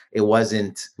that it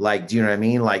wasn't like, do you know what I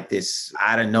mean? Like this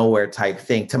out of nowhere type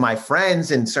thing. To my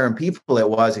friends and certain people, it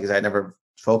was, because I never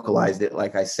vocalized it,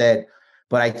 like I said.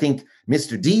 But I think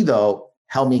Mr. D, though,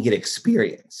 helped me get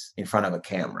experience in front of a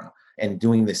camera and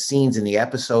doing the scenes in the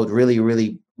episode. Really,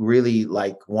 really, really,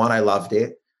 like, one, I loved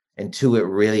it. And two, it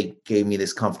really gave me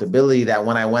this comfortability that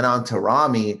when I went on to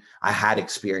Ramy, I had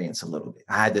experience a little bit.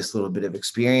 I had this little bit of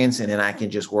experience, and then I can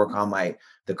just work on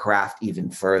the craft even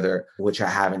further, which I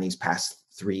have in these past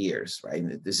 3 years, right?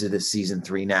 This is the season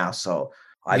 3 now. So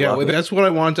that's what I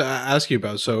wanted to ask you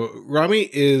about. So Ramy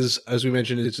is, as we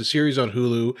mentioned, it's a series on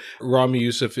Hulu. Ramy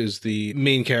Youssef is the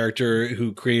main character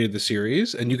who created the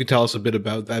series, and you can tell us a bit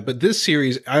about that. But this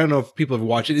series, I don't know if people have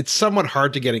watched it. It's somewhat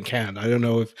hard to get in Canada. I don't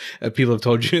know if people have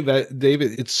told you that,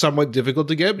 David. It's somewhat difficult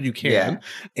to get, but you can. Yeah.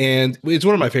 And it's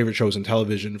one of my favorite shows on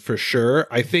television for sure.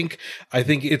 I think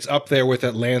it's up there with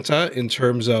Atlanta in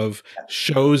terms of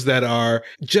shows that are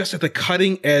just at the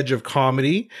cutting edge of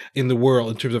comedy in the world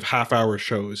in terms of half-hour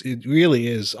shows. It really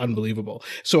is unbelievable.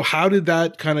 So how did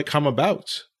that kind of come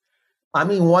about? I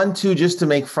mean, 1, 2, just to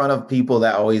make fun of people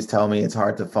that always tell me it's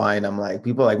hard to find. I'm like,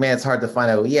 people are like, man, it's hard to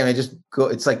find. I go, yeah, man, just go.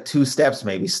 It's like 2 steps,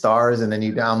 maybe stars. And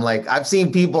then I'm like, I've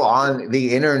seen people on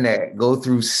the internet go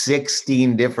through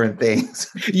 16 different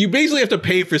things. You basically have to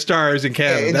pay for stars in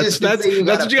Canada. Yeah, that's what you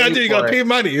got to do. You got to pay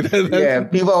money. Yeah.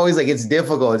 People are always like, it's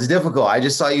difficult. It's difficult. I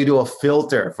just saw you do a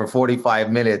filter for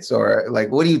 45 minutes, or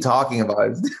like, what are you talking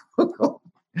about? It's difficult.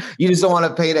 You just don't want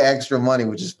to pay the extra money,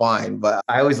 which is fine. But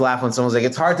I always laugh when someone's like,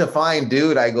 it's hard to find,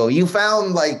 dude. I go, you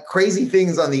found like crazy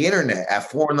things on the internet at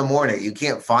 4 a.m. You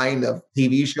can't find a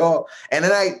TV show. And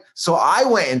then I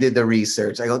went and did the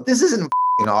research. I go, this isn't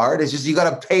hard. It's just, you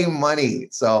got to pay money.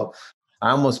 So I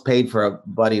almost paid for a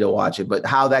buddy to watch it. But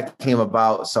how that came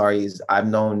about, is I've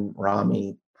known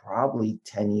Ramy probably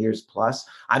 10 years plus.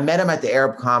 I met him at the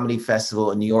Arab Comedy Festival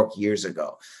in New York years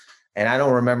ago. And I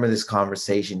don't remember this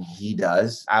conversation. He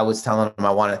does. I was telling him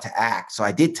I wanted to act. So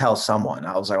I did tell someone.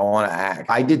 I was like, I want to act.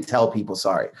 I did tell people,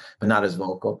 but not as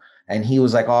vocal. And he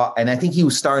was like, oh, and I think he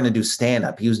was starting to do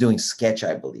stand-up. He was doing sketch,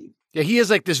 I believe. Yeah, he has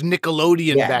like this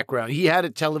Nickelodeon background. He had a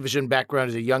television background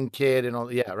as a young kid and all.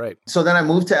 Yeah, right. So then I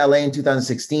moved to LA in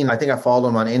 2016. I think I followed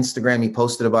him on Instagram. He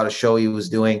posted about a show he was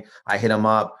doing. I hit him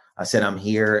up. I said, I'm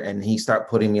here. And he started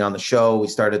putting me on the show. We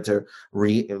started to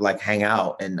hang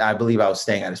out. And I believe I was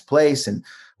staying at his place, and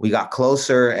we got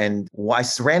closer. And I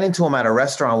ran into him at a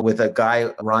restaurant with a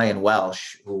guy, Ryan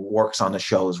Welsh, who works on the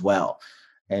show as well.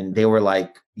 And they were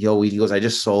like, yo, he goes, I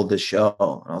just sold the show.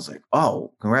 And I was like,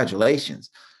 oh, congratulations.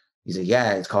 He's like,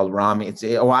 yeah, it's called Ramy.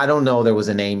 I don't know. There was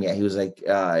a name yet. He was like,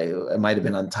 it might've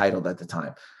been untitled at the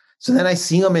time. So then I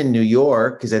see him in New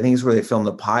York, because I think it's where they filmed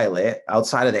the pilot,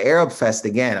 outside of the Arab Fest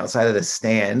again, outside of the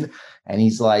stand. And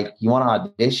he's like, you want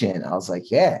to audition? I was like,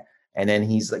 yeah. And then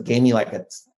he's like, gave me like a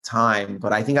time,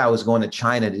 but I think I was going to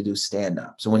China to do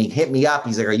stand-up. So when he hit me up,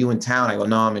 he's like, are you in town? I go,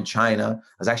 no, I'm in China.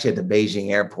 I was actually at the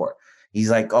Beijing airport. He's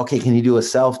like, okay, can you do a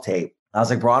self-tape? I was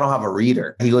like, bro, I don't have a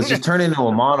reader. He goes, just turn it into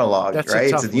a monologue,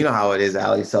 right? So you know how it is,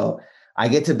 Ali. So I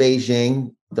get to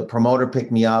Beijing. The promoter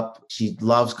picked me up. She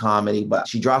loves comedy, but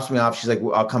she drops me off. She's like,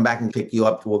 I'll come back and pick you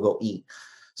up. We'll go eat.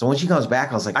 So when she comes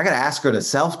back, I was like, I got to ask her to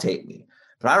self-tape me.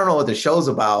 But I don't know what the show's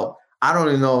about. I don't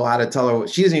even know how to tell her.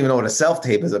 She doesn't even know what a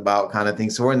self-tape is about, kind of thing.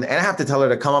 So and I have to tell her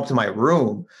to come up to my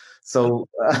room. So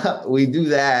we do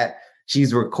that.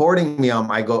 She's recording me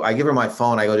I give her my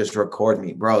phone. I go, just record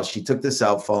me. Bro, she took the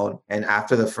cell phone. And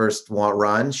after the first one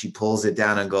run, she pulls it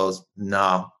down and goes,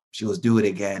 no. She goes, do it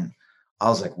again. I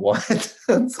was like, what?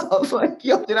 So I was like,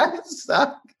 yo, did I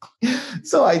suck?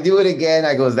 So I do it again.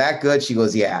 I go, is that good? She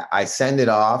goes, yeah. I send it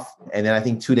off. And then I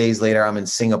think 2 days later, I'm in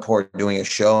Singapore doing a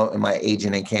show. And my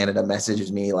agent in Canada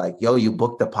messages me like, yo, you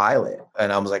booked the pilot.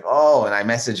 And I was like, oh, and I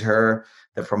message her,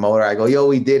 the promoter. I go, yo,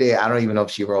 we did it. I don't even know if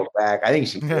she wrote back. I think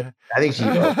she did. I think she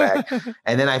wrote back.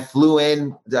 And then I flew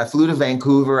to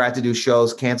Vancouver. I had to do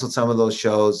shows, canceled some of those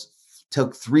shows,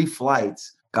 took 3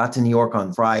 flights, got to New York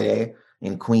on Friday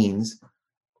in Queens.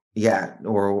 Yeah,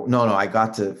 or no, I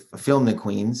got to film the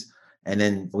Queens, and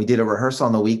then we did a rehearsal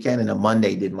on the weekend, and a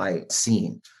Monday did my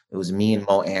scene. It was me and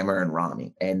Mo Amer and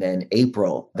Rami. And then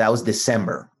April, that was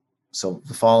December. So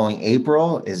the following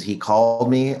April is he called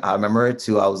me. I remember it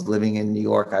too. I was living in New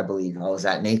York, I believe. I was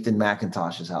at Nathan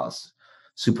McIntosh's house,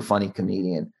 super funny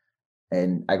comedian.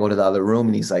 And I go to the other room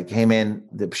and he's like, hey man,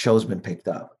 the show's been picked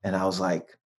up. And I was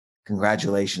like,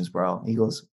 congratulations, bro. He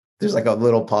goes, there's like a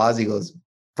little pause. He goes,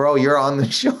 bro, you're on the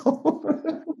show.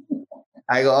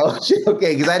 I go, oh shit,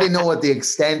 okay, because I didn't know what the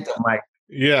extent of my.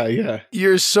 Yeah.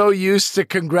 You're so used to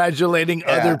congratulating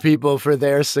other people for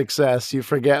their success. You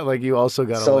forget, like, you also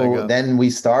got a leg up. So then we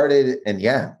started, and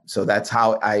so that's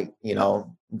how I,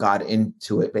 got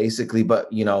into it basically.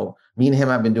 But, me and him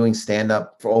have been doing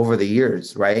stand-up for over the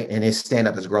years, right? And his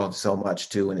stand-up has grown so much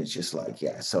too. And it's just like,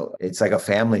 so it's like a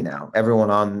family now. Everyone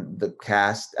on the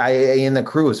cast, in the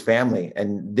crew is family.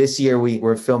 And this year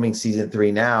we're filming season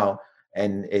 3 now.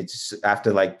 And it's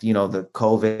after the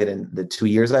COVID and the 2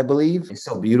 years, I believe. It's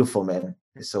so beautiful, man.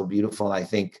 It's so beautiful. And I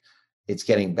think it's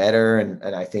getting better.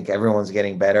 And I think everyone's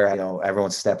getting better.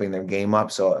 Everyone's stepping their game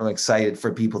up. So I'm excited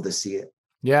for people to see it.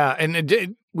 Yeah.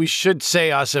 And we should say,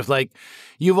 Asif,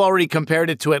 you've already compared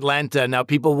it to Atlanta. Now,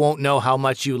 people won't know how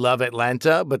much you love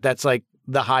Atlanta, but that's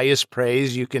the highest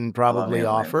praise you can probably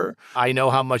offer. I know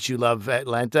how much you love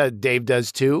Atlanta. Dave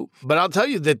does too. But I'll tell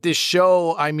you that this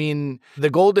show, the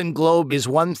Golden Globe is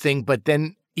one thing, but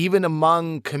then even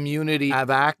among community of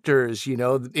actors,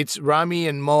 it's Rami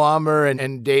and Mo Amer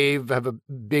and Dave have a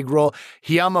big role.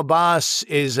 Hiam Abbas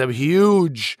is a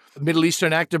huge Middle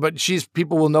Eastern actor, but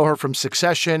people will know her from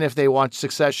Succession if they watch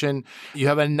Succession. You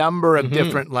have a number of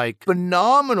different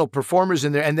phenomenal performers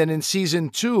in there. And then in season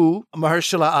 2,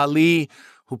 Mahershala Ali,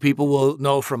 who people will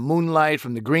know from Moonlight,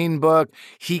 from The Green Book,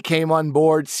 he came on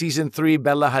board. Season 3,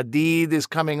 Bella Hadid is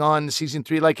coming on season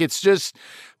 3. It's just,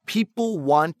 people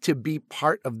want to be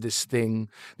part of this thing.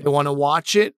 They want to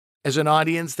watch it as an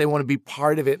audience. They want to be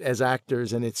part of it as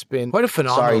actors. And it's been quite a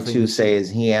phenomenal thing. Sorry to say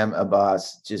is Hiam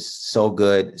Abbas, just so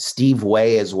good. Steve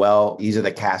Way as well. These are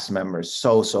the cast members.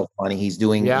 So funny. He's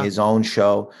doing his own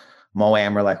show. Mo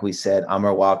Amer, like we said,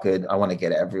 Amr Walkad. I want to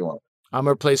get everyone.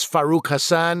 Amr plays Farouk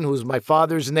Hassan, who's my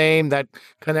father's name. That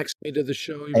connects me to the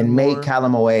show even and more. May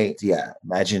Calamaway,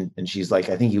 imagine. And she's like,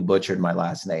 I think you butchered my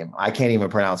last name. I can't even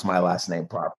pronounce my last name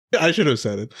properly. I should have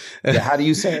said it. How do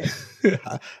you say it?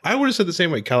 I would have said the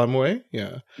same way, Calamaway.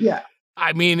 Yeah.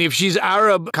 If she's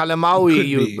Arab, Kalamawi,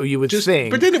 you would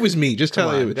think. Pretend it was me. Just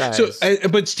tell you.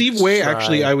 But Steve Way,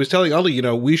 actually, I was telling Ali,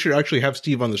 we should actually have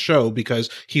Steve on the show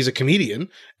because he's a comedian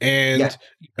and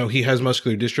he has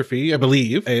muscular dystrophy, I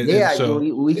believe. And so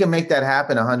we can make that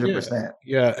happen 100%.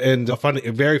 Yeah, and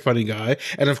a very funny guy.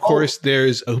 And of course,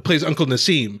 there's who plays Uncle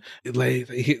Nassim.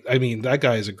 That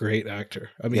guy is a great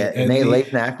actor. And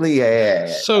Leighton Ackley,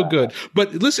 so good.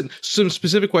 But listen, some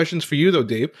specific questions for you though,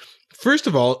 Dave. First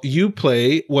of all, you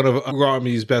play one of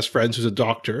Rami's best friends who's a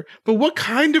doctor. But what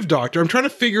kind of doctor? I'm trying to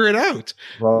figure it out.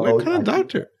 Bro, what kind of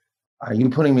doctor? Are you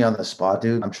putting me on the spot,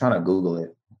 dude? I'm trying to Google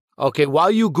it. Okay, while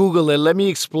you Google it, let me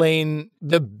explain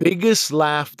the biggest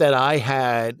laugh that I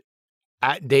had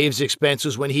at Dave's expense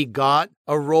was when he got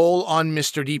a role on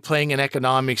Mr. D playing an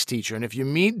economics teacher. And if you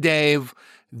meet Dave,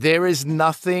 there is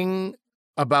nothing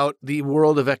about the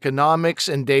world of economics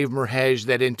and Dave Merheje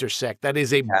that intersect. That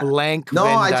is a blank No,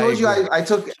 Venn I told you diagram. I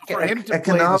took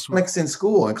economics in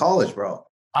school, in college, bro.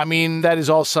 That is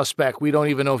all suspect. We don't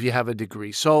even know if you have a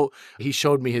degree. So he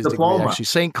showed me his Diploma. degree, actually.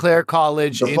 St. Clair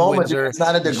College in Windsor. It's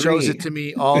not a degree. He shows it to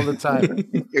me all the time.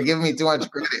 You're giving me too much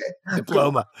credit.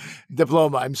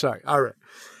 Diploma. I'm sorry. All right.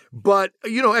 But,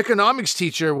 economics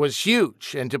teacher was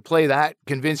huge. And to play that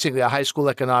convincingly, a high school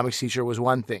economics teacher was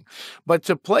one thing. But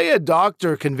to play a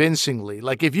doctor convincingly,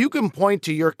 if you can point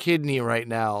to your kidney right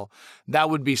now, that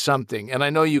would be something. And I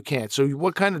know you can't. So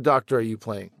what kind of doctor are you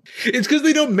playing? It's because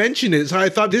they don't mention it. So I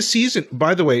thought this season,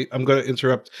 by the way, I'm going to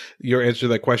interrupt your answer to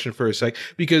that question for a sec,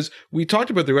 because we talked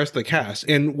about the rest of the cast.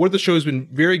 And what the show has been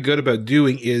very good about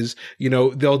doing is,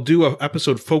 they'll do an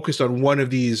episode focused on one of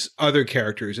these other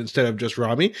characters instead of just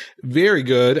Rami. Very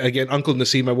good. Again, Uncle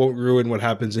Nassim, I won't ruin what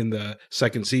happens in the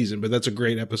second season, but that's a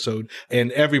great episode.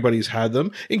 And everybody's had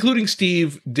them, including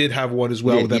Steve did have one as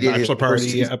well with that bachelor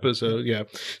party episode. Yeah.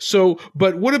 So,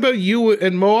 but what about you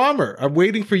and Mo Amer? I'm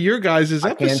waiting for your guys' episodes.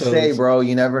 I can't say, bro.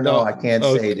 You never know. I can't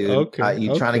say, dude. Okay.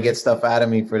 Trying to get stuff out of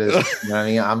me for this. You know what I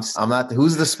mean? I'm not.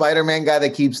 Who's the Spider-Man guy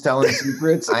that keeps telling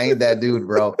secrets? I ain't that dude,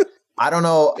 bro. I don't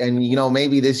know. And,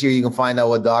 maybe this year you can find out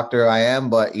what doctor I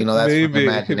am, but, that's for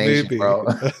imagination, bro.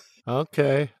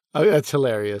 Okay. Oh, that's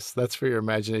hilarious. That's for your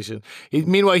imagination.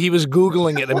 Meanwhile, he was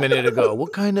Googling it a minute ago.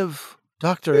 What kind of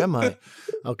Doctor, am I?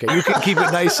 Okay, you can keep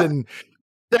it nice and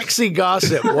sexy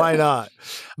gossip. Why not?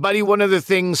 Buddy, one of the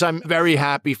things I'm very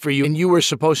happy for you, and you were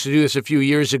supposed to do this a few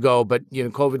years ago, but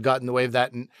COVID got in the way of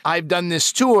that. And I've done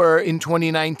this tour in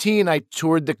 2019. I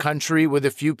toured the country with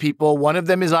a few people. One of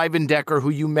them is Ivan Decker, who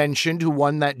you mentioned, who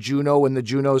won that Juno when the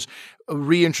Junos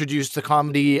reintroduced the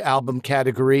comedy album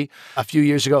category a few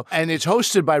years ago. And it's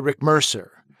hosted by Rick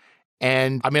Mercer.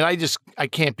 And I mean, I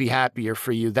can't be happier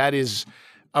for you. That is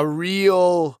a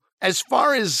real, as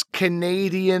far as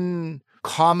Canadian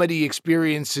comedy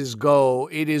experiences go,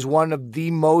 it is one of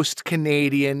the most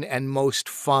Canadian and most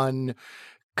fun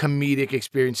comedic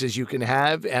experiences you can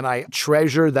have. And I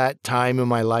treasure that time in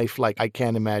my life like I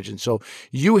can't imagine. So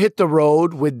you hit the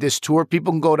road with this tour.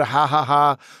 People can go to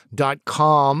hahaha.com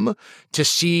to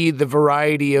see the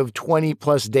variety of 20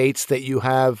 plus dates that you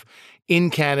have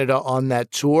in Canada on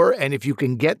that tour. And if you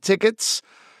can get tickets,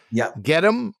 get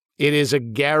them. It is a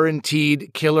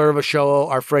guaranteed killer of a show.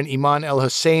 Our friend Iman El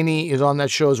Husseini is on that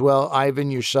show as well.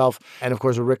 Ivan, yourself, and of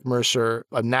course, Rick Mercer,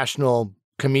 a national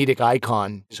comedic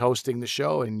icon, is hosting the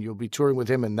show, and you'll be touring with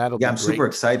him, and that'll be great. I'm super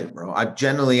excited, bro. I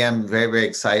generally am very, very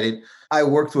excited. I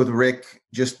worked with Rick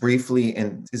just briefly,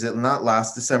 and is it not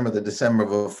last December, the December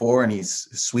before, and he's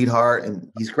a sweetheart, and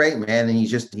he's great, man, and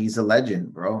he's a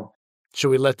legend, bro. Should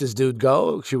we let this dude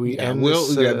go? Should we end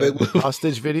this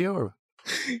hostage video? Or?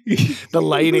 The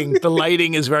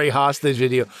lighting is very hostage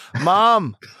video.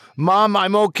 Mom,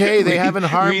 I'm okay. They haven't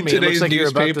harmed me. It looks like you're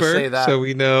about to say that. So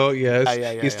we know,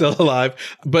 yes, he's still alive.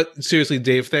 But seriously,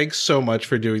 Dave, thanks so much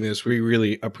for doing this. We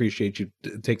really appreciate you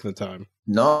taking the time.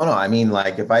 No, I mean,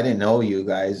 like, if I didn't know you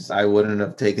guys, I wouldn't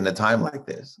have taken the time like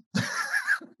this.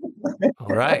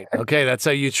 All right. Okay. That's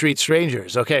how you treat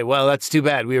strangers. Okay. Well, that's too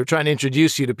bad. We were trying to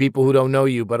introduce you to people who don't know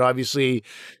you, but obviously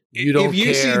you don't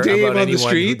care see Dave about on the anyone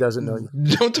street, who doesn't know you.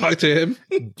 Don't talk to him.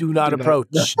 Do not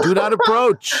approach. Do not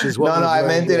approach is what I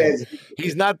meant it as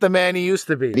he's not the man he used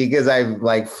to be. Because I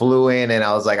like flew in and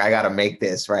I was like, I got to make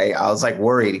this, right? I was like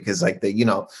worried because like you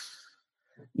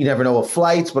never know what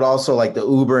flights, but also like the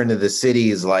Uber into the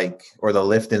city is like, or the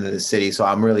Lyft into the city. So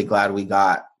I'm really glad we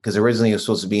got, because originally it was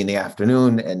supposed to be in the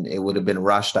afternoon and it would have been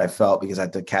rushed, I felt, because I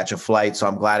had to catch a flight. So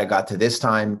I'm glad I got to this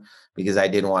time because I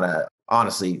didn't want to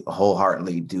honestly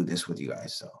wholeheartedly do this with you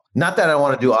guys. So not that I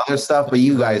want to do other stuff, but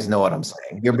you guys know what I'm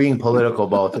saying. You're being political,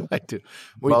 both of you. I do.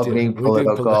 Being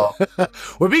political.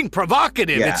 We're being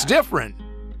provocative. Yeah. It's different.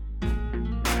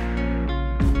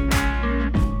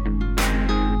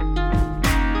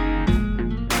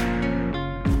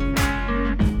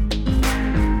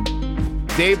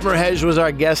 Dave Merheje was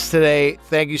our guest today.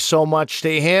 Thank you so much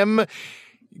to him.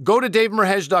 Go to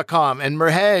davemerheje.com. And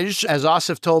Merheje, as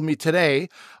Asif told me today,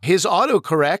 his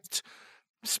autocorrect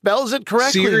spells it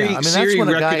correctly. Siri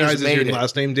recognizes your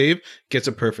last name, Dave, gets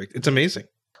it perfect. It's amazing.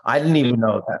 I didn't even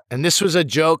know that. And this was a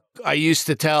joke I used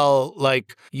to tell,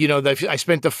 like, that I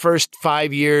spent the first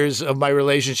 5 years of my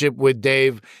relationship with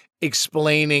Dave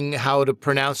explaining how to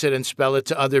pronounce it and spell it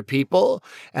to other people.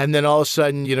 And then all of a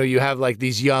sudden, you have like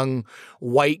these young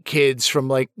white kids from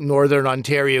like Northern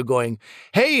Ontario going,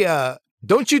 hey,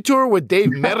 don't you tour with Dave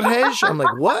Merheje? I'm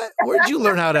like, what? Where'd you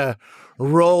learn how to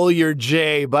roll your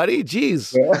J, buddy?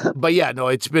 Jeez. Yeah. But yeah, no,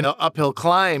 it's been an uphill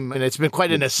climb and it's been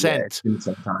quite an ascent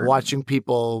watching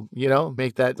people,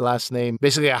 make that last name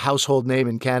basically a household name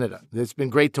in Canada. It's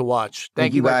been great to watch.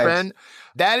 Thank you, my friend.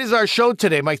 That is our show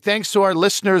today. My thanks to our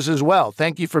listeners as well.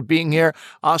 Thank you for being here.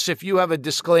 Asif, you have a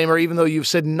disclaimer, even though you've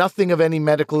said nothing of any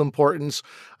medical importance.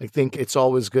 I think it's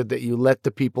always good that you let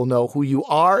the people know who you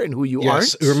are and who you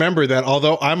aren't. Yes, remember that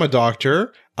although I'm a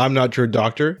doctor, I'm not your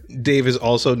doctor. Dave is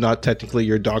also not technically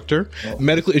your doctor.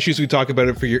 Medical issues, we talk about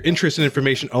it for your interest and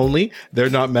information only. They're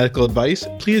not medical advice.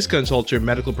 Please consult your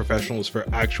medical professionals for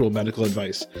actual medical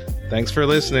advice. Thanks for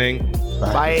listening.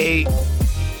 Bye.